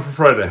name down for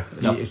Friday?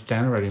 No. It's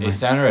down already, man. It's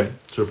down already.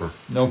 Super.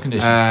 No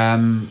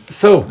conditions.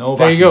 So, No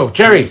there you go. backings.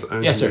 Jerry,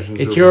 And Yes, sir. conditions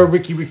it's super. your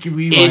Ricky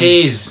Rewind. It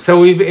is.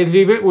 So it'll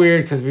be a bit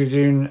weird because we're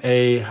doing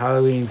a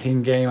Halloween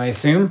themed game, I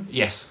assume,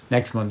 Yes.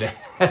 next Monday.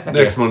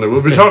 Next Monday.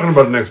 We'll be talking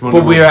about it next Monday.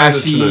 But we're We'll do it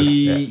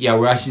actually, tonight. yeah,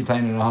 we're actually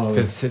playing it on Halloween.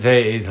 Because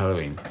today is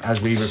Halloween,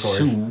 as we record.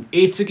 So,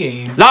 it's a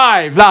game.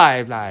 Live,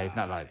 not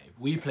live.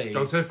 We play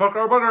Don't say fuck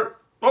or bugger.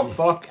 Oh,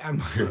 Fuck and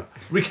Murder.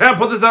 we can't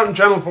put this out in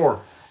Channel 4.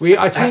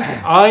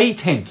 I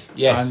think.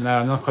 Yes. And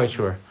I'm not quite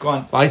sure. Go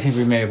on. But I think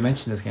we may have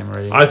mentioned this game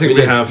already. I think We we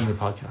did. in have. the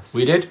podcast.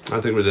 We did,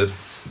 I think we did.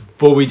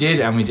 but we did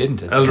and we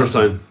didn't. Elder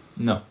Sign.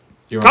 No.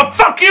 You're Oh, wrong.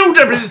 fuck you,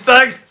 Deputy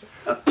Stag!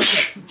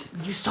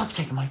 You stop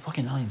taking my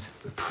fucking lines.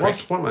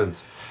 What lines?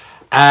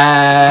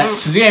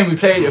 So again, we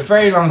played a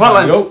very long What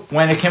time lines? ago.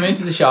 When it came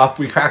into the shop,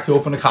 we cracked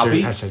open a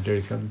copy. Hashtag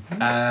Dirty Scum.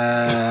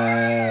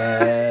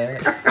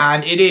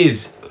 And it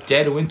is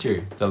Dead of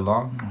Winter, The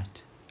Long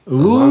Night.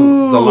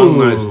 Ooh. The Long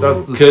Night.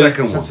 That's the 'Cause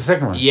second That's one. the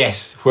second one.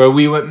 Yes, where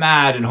we went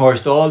mad and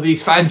horsed all the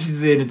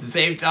expansions in at the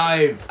same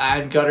time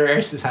and got our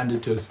arses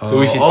handed to us. So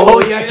we should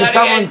totally yeah, do because that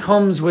that again. one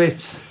comes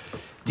with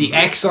The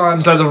Exxon.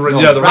 Is that the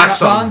Raxxon?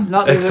 Raxxon.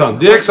 not Exxon.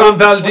 the The Exxon What's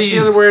the other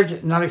Valdez.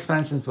 word? Not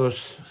expansions, but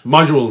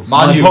Modules.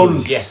 Modules.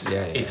 Components. Yes, Yeah,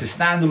 yeah. it's a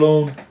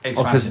standalone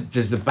expansion.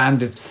 there's the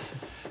bandits.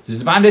 There's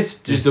the bandits.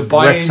 There's the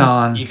buying.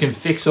 Rexon. You can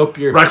fix up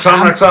your. Raxxon,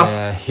 camp.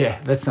 Raxxoff. Yeah,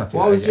 let's not do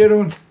What that was the again. other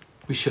one?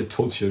 We should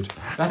totally.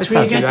 That's Let's where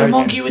not you do get that the again.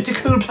 monkey with the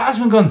cool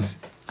plasma guns.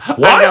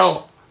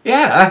 What?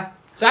 Yeah,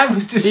 that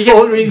was the You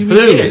sole get reason we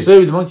Blue, did it.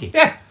 Blue the monkey.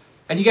 Yeah,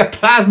 and you get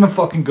plasma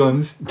fucking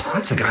guns. I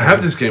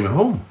have this game at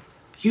home.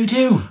 You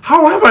do.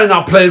 How have I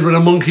not played with a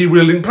monkey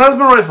wielding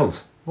plasma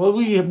rifles? Well,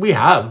 we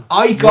have.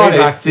 I got Way it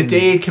back the in-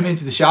 day it came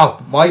into the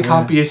shop. My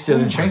copy is still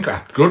in shrink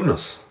wrap.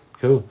 Goodness.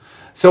 Cool.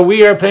 So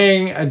we are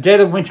playing A Dead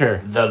of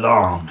Winter, The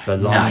Long The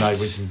Long Night,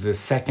 which is the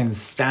second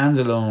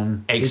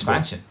standalone sequel.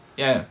 expansion.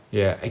 Yeah,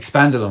 Yeah,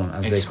 expandalone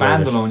as they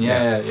call it. expandalone.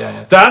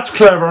 Yeah. That's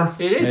clever.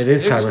 It is. It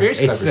is clever. very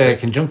It's clever.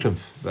 conjunctive.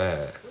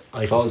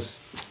 Itis. Buzz.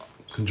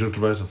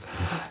 Conjunctivitis.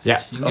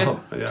 Yeah. You can get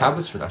yeah.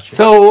 tablets for that shit.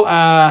 So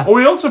Oh,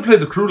 we also played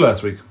The Crew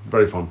last week.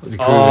 Very fun. the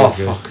crew Oh, is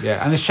good. fuck.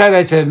 Yeah, and a shout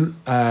out to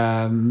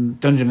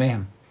Dungeon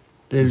Mayhem,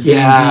 the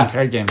Yeah. D&D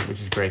card game,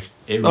 which is great.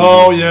 It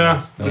Oh, really yeah.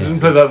 is. We didn't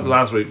play that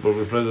last week, but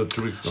we played it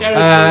 2 weeks ago. Shout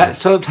out.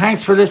 So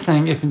thanks for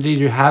listening, if indeed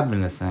you have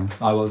been listening.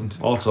 I wasn't.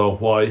 Also,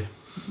 why?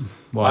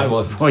 Why? I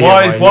wasn't. Oh,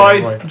 yeah,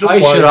 Why? Just I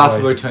why? shut off why?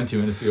 about 20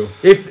 minutes ago.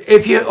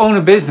 If you own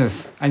a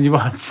business and you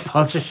want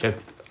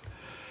sponsorship,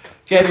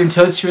 Get in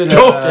touch with.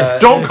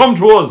 Don't come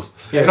to us.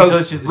 Get in touch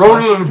Because with the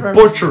Ronan sponsor will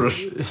butcher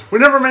it. We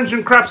never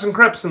mentioned craps and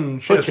crepes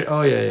and shit. butcher.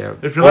 Oh yeah.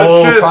 If your life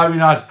Oh, is shit, probably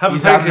not. have a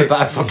He's having a pancake.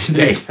 bad fucking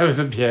day. That was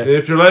a yeah.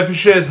 if your life is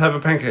shit, have a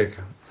pancake.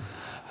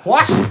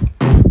 What?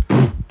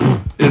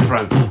 In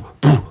France.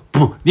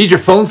 Need your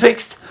phone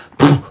fixed?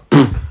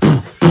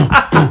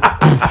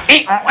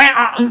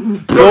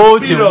 Go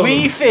to Speedos.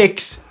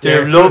 WeFix.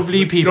 They're Yeah.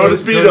 lovely people. Go to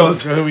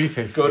Speedos. Go to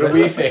WeFix. Go to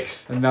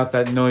WeFix. And not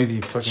that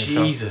noisy fucking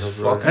shop. Jesus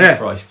fucking Anyway,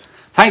 Christ.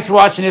 Thanks for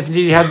watching. If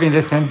indeed you have been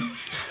listening,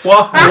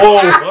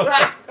 Whoa.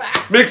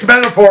 Mixed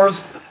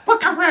metaphors.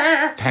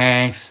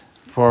 thanks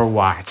for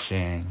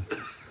watching.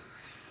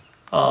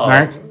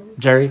 Mark,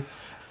 Jerry.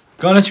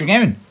 Go on, it's your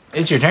gaming.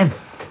 It's your turn.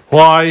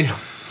 Why?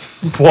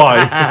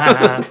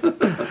 Why?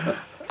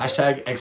 Hashtag